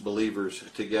glues believers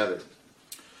together.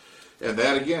 And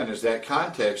that again is that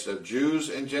context of Jews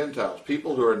and Gentiles,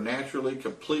 people who are naturally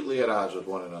completely at odds with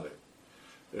one another.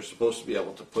 They're supposed to be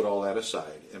able to put all that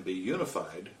aside and be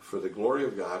unified for the glory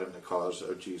of God and the cause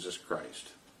of Jesus Christ.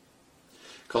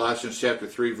 Colossians chapter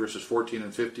 3, verses 14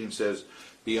 and 15 says,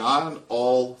 Beyond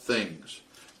all things,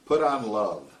 put on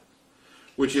love,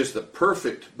 which is the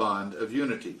perfect bond of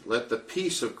unity. Let the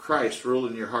peace of Christ rule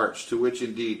in your hearts, to which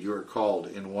indeed you are called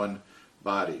in one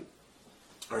body.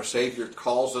 Our Savior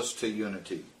calls us to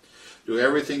unity. Do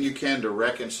everything you can to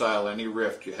reconcile any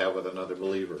rift you have with another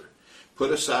believer.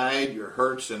 Put aside your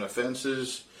hurts and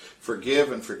offenses.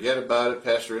 Forgive and forget about it.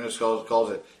 Pastor Innes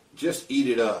calls it, just eat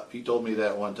it up. He told me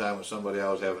that one time with somebody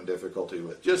I was having difficulty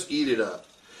with. Just eat it up.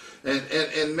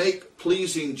 And make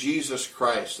pleasing Jesus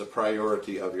Christ the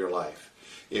priority of your life.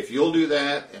 If you'll do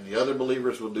that, and the other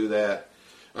believers will do that,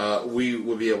 we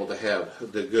will be able to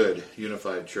have the good,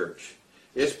 unified church.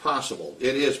 It's possible,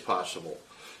 it is possible,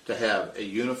 to have a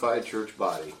unified church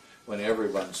body when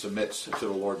everyone submits to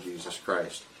the Lord Jesus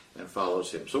Christ and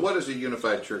follows Him. So what does a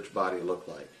unified church body look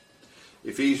like?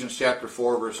 Ephesians chapter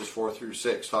 4, verses 4 through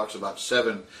 6 talks about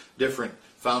 7 different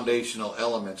foundational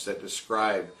elements that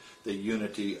describe the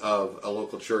unity of a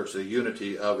local church, the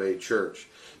unity of a church.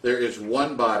 There is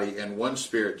one body and one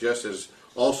Spirit, just as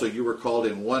also you were called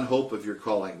in one hope of your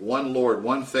calling, one Lord,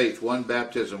 one faith, one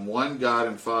baptism, one God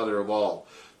and Father of all,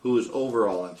 who is over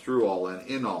all and through all and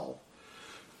in all.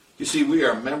 You see, we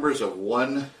are members of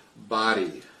one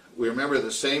body. We remember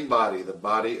the same body, the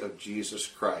body of Jesus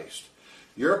Christ.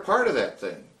 You're a part of that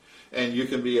thing. And you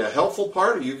can be a helpful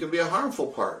part or you can be a harmful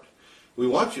part. We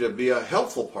want you to be a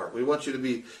helpful part. We want you to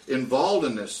be involved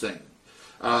in this thing.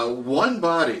 One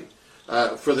body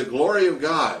for the glory of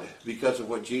God because of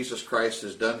what Jesus Christ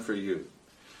has done for you.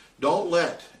 Don't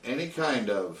let any kind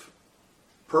of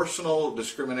personal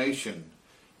discrimination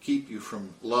keep you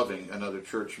from loving another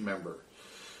church member.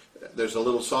 There's a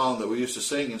little song that we used to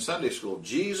sing in Sunday school.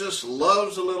 Jesus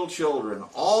loves the little children,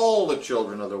 all the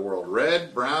children of the world.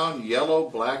 Red, brown, yellow,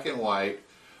 black, and white.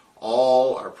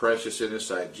 All are precious in His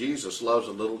sight. Jesus loves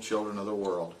the little children of the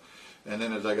world. And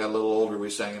then as I got a little older, we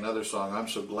sang another song. I'm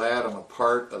so glad I'm a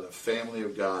part of the family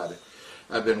of God.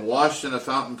 I've been washed in a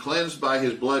fountain, cleansed by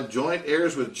His blood, joint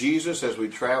heirs with Jesus as we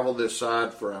travel this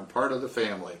sod, for I'm part of the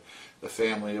family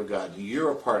of God.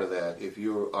 You're a part of that if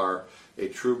you are a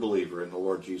true believer in the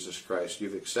Lord Jesus Christ.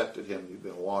 You've accepted Him. You've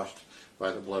been washed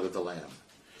by the blood of the Lamb.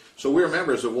 So we're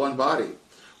members of one body.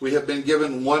 We have been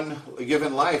given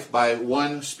life by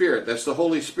one Spirit. That's the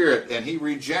Holy Spirit, and He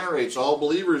regenerates all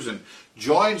believers and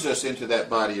joins us into that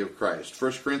body of Christ.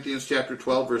 1 Corinthians chapter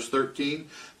 12, verse 13,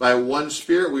 by one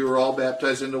Spirit we were all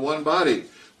baptized into one body,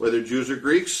 whether Jews or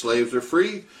Greeks, slaves or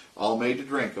free, all made to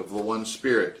drink of the one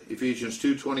Spirit. Ephesians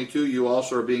 2:22, you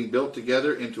also are being built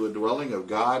together into a dwelling of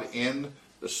God in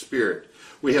the Spirit.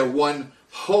 We have one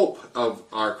hope of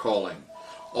our calling.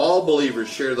 All believers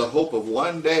share the hope of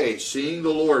one day seeing the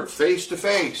Lord face to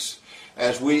face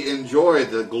as we enjoy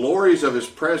the glories of His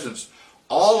presence,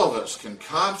 all of us can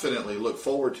confidently look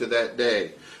forward to that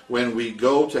day when we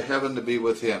go to heaven to be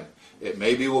with Him. It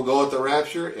maybe we'll go at the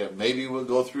rapture, it maybe we'll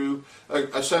go through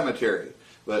a cemetery,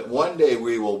 but one day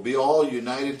we will be all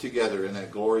united together in that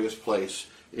glorious place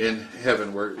in heaven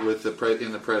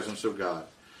in the presence of God.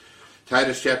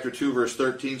 Titus chapter 2 verse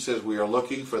 13 says we are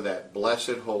looking for that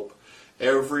blessed hope.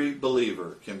 Every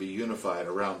believer can be unified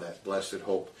around that blessed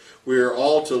hope. We are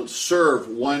all to serve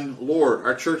one Lord.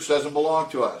 Our church doesn't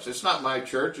belong to us. It's not my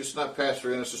church. It's not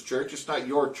Pastor Ennis' church. It's not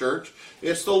your church.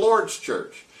 It's the Lord's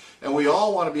church. And we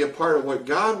all want to be a part of what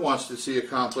God wants to see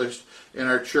accomplished in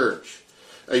our church.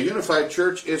 A unified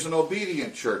church is an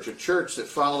obedient church, a church that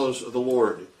follows the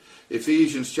Lord.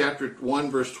 Ephesians chapter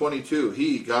 1 verse 22,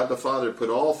 He, God the Father,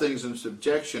 put all things in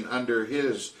subjection under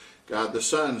His, God the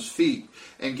Son's feet,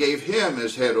 and gave Him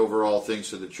as head over all things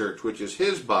to the church, which is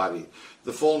His body,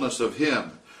 the fullness of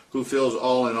Him, who fills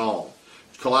all in all.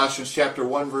 Colossians chapter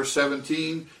 1 verse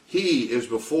 17, He is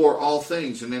before all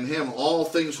things, and in Him all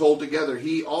things hold together.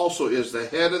 He also is the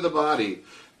head of the body,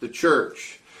 the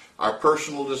church. Our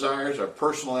personal desires, our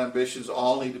personal ambitions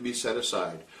all need to be set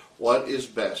aside. What is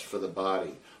best for the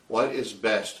body? What is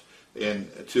best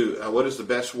what is the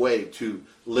best way to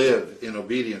live in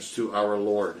obedience to our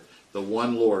Lord, the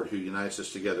one Lord who unites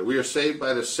us together? We are saved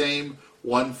by the same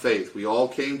one faith. We all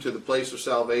came to the place of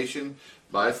salvation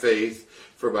by faith.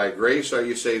 For by grace are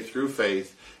you saved through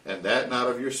faith, and that not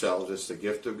of yourselves, it's the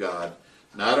gift of God,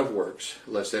 not of works,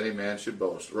 lest any man should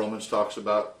boast. Romans talks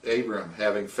about Abraham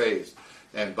having faith,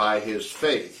 and by his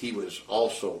faith he was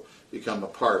also become a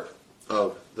part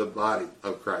of the body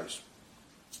of Christ.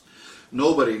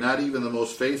 Nobody, not even the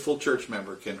most faithful church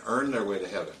member, can earn their way to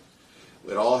heaven.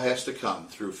 It all has to come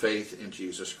through faith in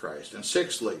Jesus Christ. And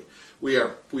sixthly, we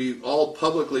all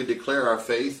publicly declare our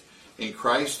faith in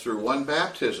Christ through one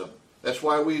baptism. That's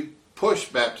why we push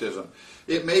baptism.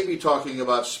 It may be talking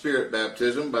about Spirit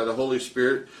baptism. By the Holy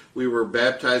Spirit, we were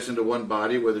baptized into one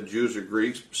body, whether Jews or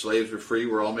Greeks, slaves or free.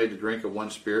 We're all made to drink of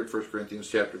one Spirit, 1 Corinthians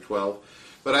chapter 12.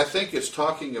 But I think it's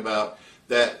talking about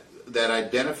that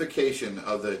identification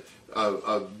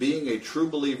of being a true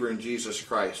believer in Jesus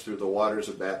Christ through the waters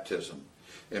of baptism.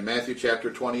 In Matthew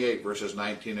chapter 28, verses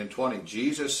 19 and 20,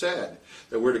 Jesus said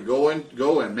that we're to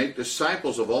go and make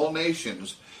disciples of all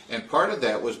nations, and part of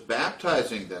that was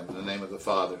baptizing them in the name of the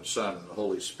Father, and Son, and the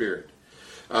Holy Spirit,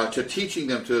 to teaching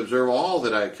them to observe all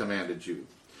that I commanded you.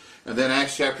 And then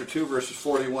Acts chapter 2, verses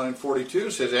 41 and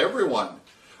 42 says, everyone,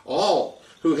 all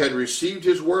who had received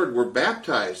His word were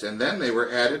baptized, and then they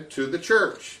were added to the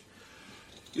church.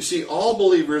 You see, all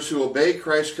believers who obey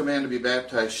Christ's command to be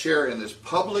baptized share in this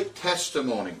public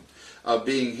testimony of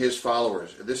being His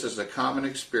followers. This is a common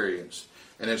experience,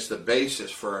 and it's the basis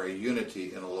for our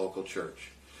unity in a local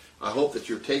church. I hope that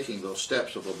you're taking those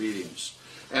steps of obedience.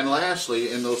 And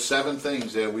lastly, in those 7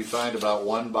 things that we find about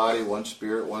one body, one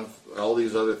Spirit, all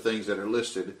these other things that are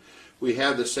listed, we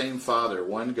have the same Father,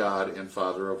 one God and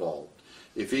Father of all.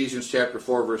 Ephesians chapter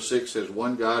 4 verse 6 says,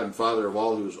 one God and Father of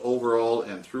all, who is over all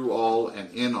and through all and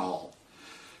in all.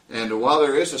 And while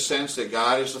there is a sense that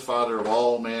God is the Father of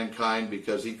all mankind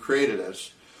because He created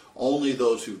us, only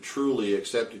those who truly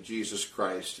accepted Jesus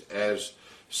Christ as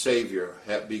Savior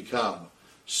have become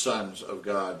sons of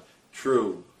God,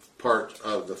 true part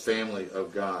of the family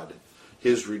of God,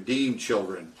 His redeemed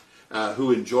children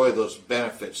who enjoy those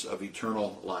benefits of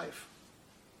eternal life.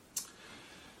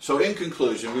 So in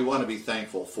conclusion, we want to be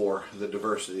thankful for the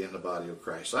diversity in the body of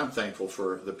Christ. I'm thankful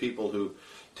for the people who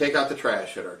take out the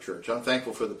trash at our church. I'm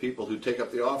thankful for the people who take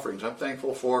up the offerings. I'm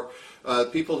thankful for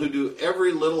people who do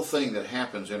every little thing that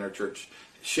happens in our church.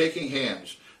 Shaking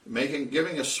hands,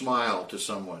 giving a smile to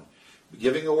someone,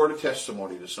 giving a word of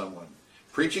testimony to someone,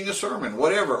 preaching a sermon,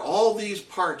 whatever. All these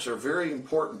parts are very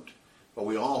important, but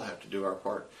we all have to do our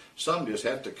part. Some just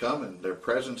have to come and their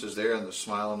presence is there and the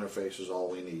smile on their face is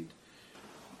all we need.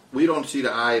 We don't see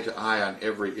eye to eye on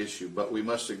every issue, but we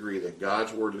must agree that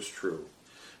God's Word is true,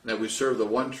 and that we serve the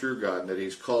one true God, and that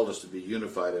He's called us to be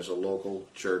unified as a local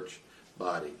church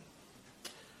body.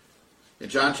 In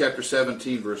John chapter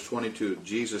 17, verse 22,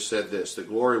 Jesus said this, the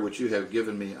glory which you have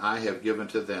given me, I have given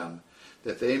to them,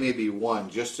 that they may be one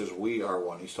just as we are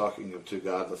one. He's talking to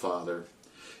God the Father.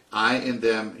 I in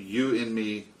them, you in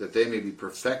me, that they may be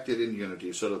perfected in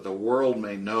unity, so that the world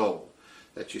may know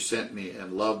that you sent me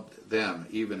and loved them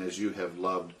even as you have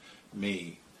loved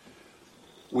me.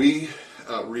 We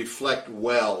reflect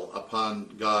well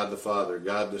upon God the Father,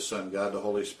 God the Son, God the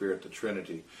Holy Spirit, the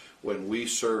Trinity, when we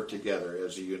serve together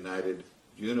as a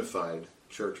unified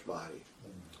church body.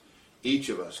 Each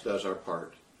of us does our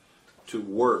part to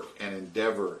work and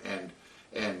endeavor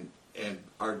and and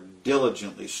are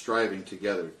diligently striving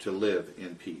together to live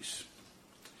in peace.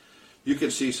 You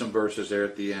can see some verses there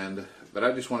at the end, but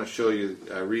I just want to show you,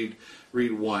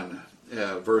 read one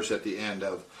verse at the end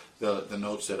of the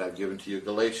notes that I've given to you.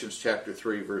 Galatians chapter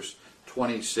 3, verse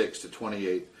 26 to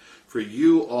 28. For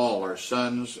you all are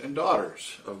sons and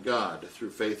daughters of God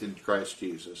through faith in Christ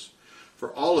Jesus.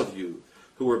 For all of you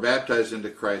who were baptized into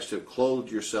Christ have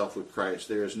clothed yourself with Christ.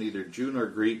 There is neither Jew nor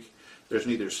Greek. There's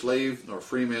neither slave nor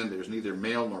free man. There's neither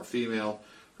male nor female.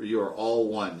 For you are all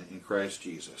one in Christ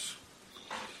Jesus.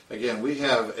 Again, we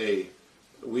live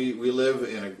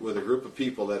with a group of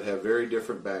people that have very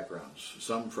different backgrounds.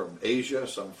 Some from Asia,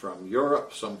 some from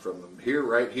Europe, some from here,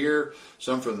 right here,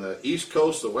 some from the East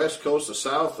Coast, the West Coast, the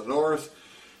South, the North.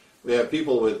 We have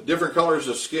people with different colors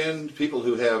of skin, people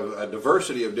who have a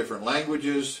diversity of different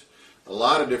languages, a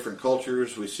lot of different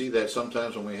cultures. We see that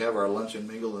sometimes when we have our lunch and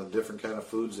mingle and the different kind of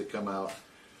foods that come out.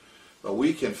 But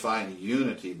we can find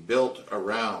unity built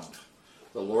around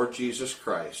the Lord Jesus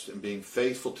Christ and being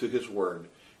faithful to His Word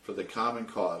for the common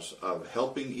cause of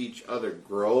helping each other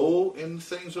grow in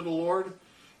things of the Lord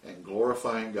and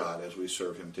glorifying God as we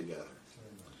serve Him together.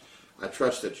 I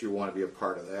trust that you want to be a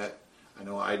part of that. I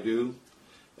know I do,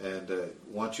 and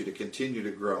want you to continue to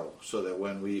grow so that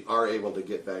when we are able to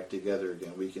get back together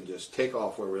again, we can just take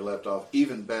off where we left off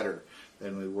even better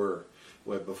than we were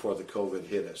before the COVID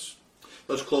hit us.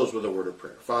 Let's close with a word of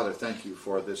prayer. Father, thank you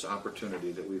for this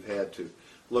opportunity that we've had to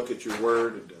look at your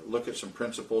word and to look at some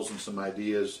principles and some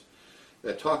ideas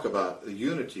that talk about the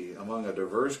unity among a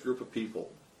diverse group of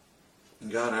people.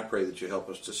 And God, I pray that you help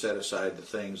us to set aside the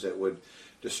things that would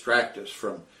distract us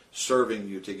from serving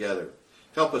you together.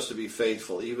 Help us to be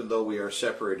faithful even though we are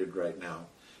separated right now.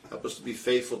 Help us to be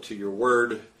faithful to your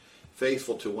word,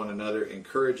 faithful to one another,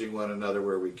 encouraging one another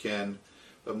where we can,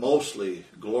 but mostly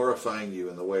glorifying you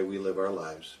in the way we live our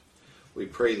lives. We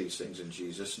pray these things in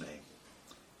Jesus' name.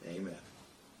 Amen.